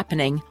what's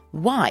happening,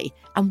 why,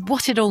 and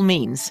what it all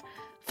means.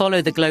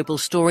 Follow The Global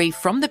Story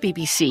from the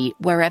BBC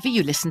wherever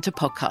you listen to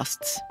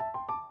podcasts.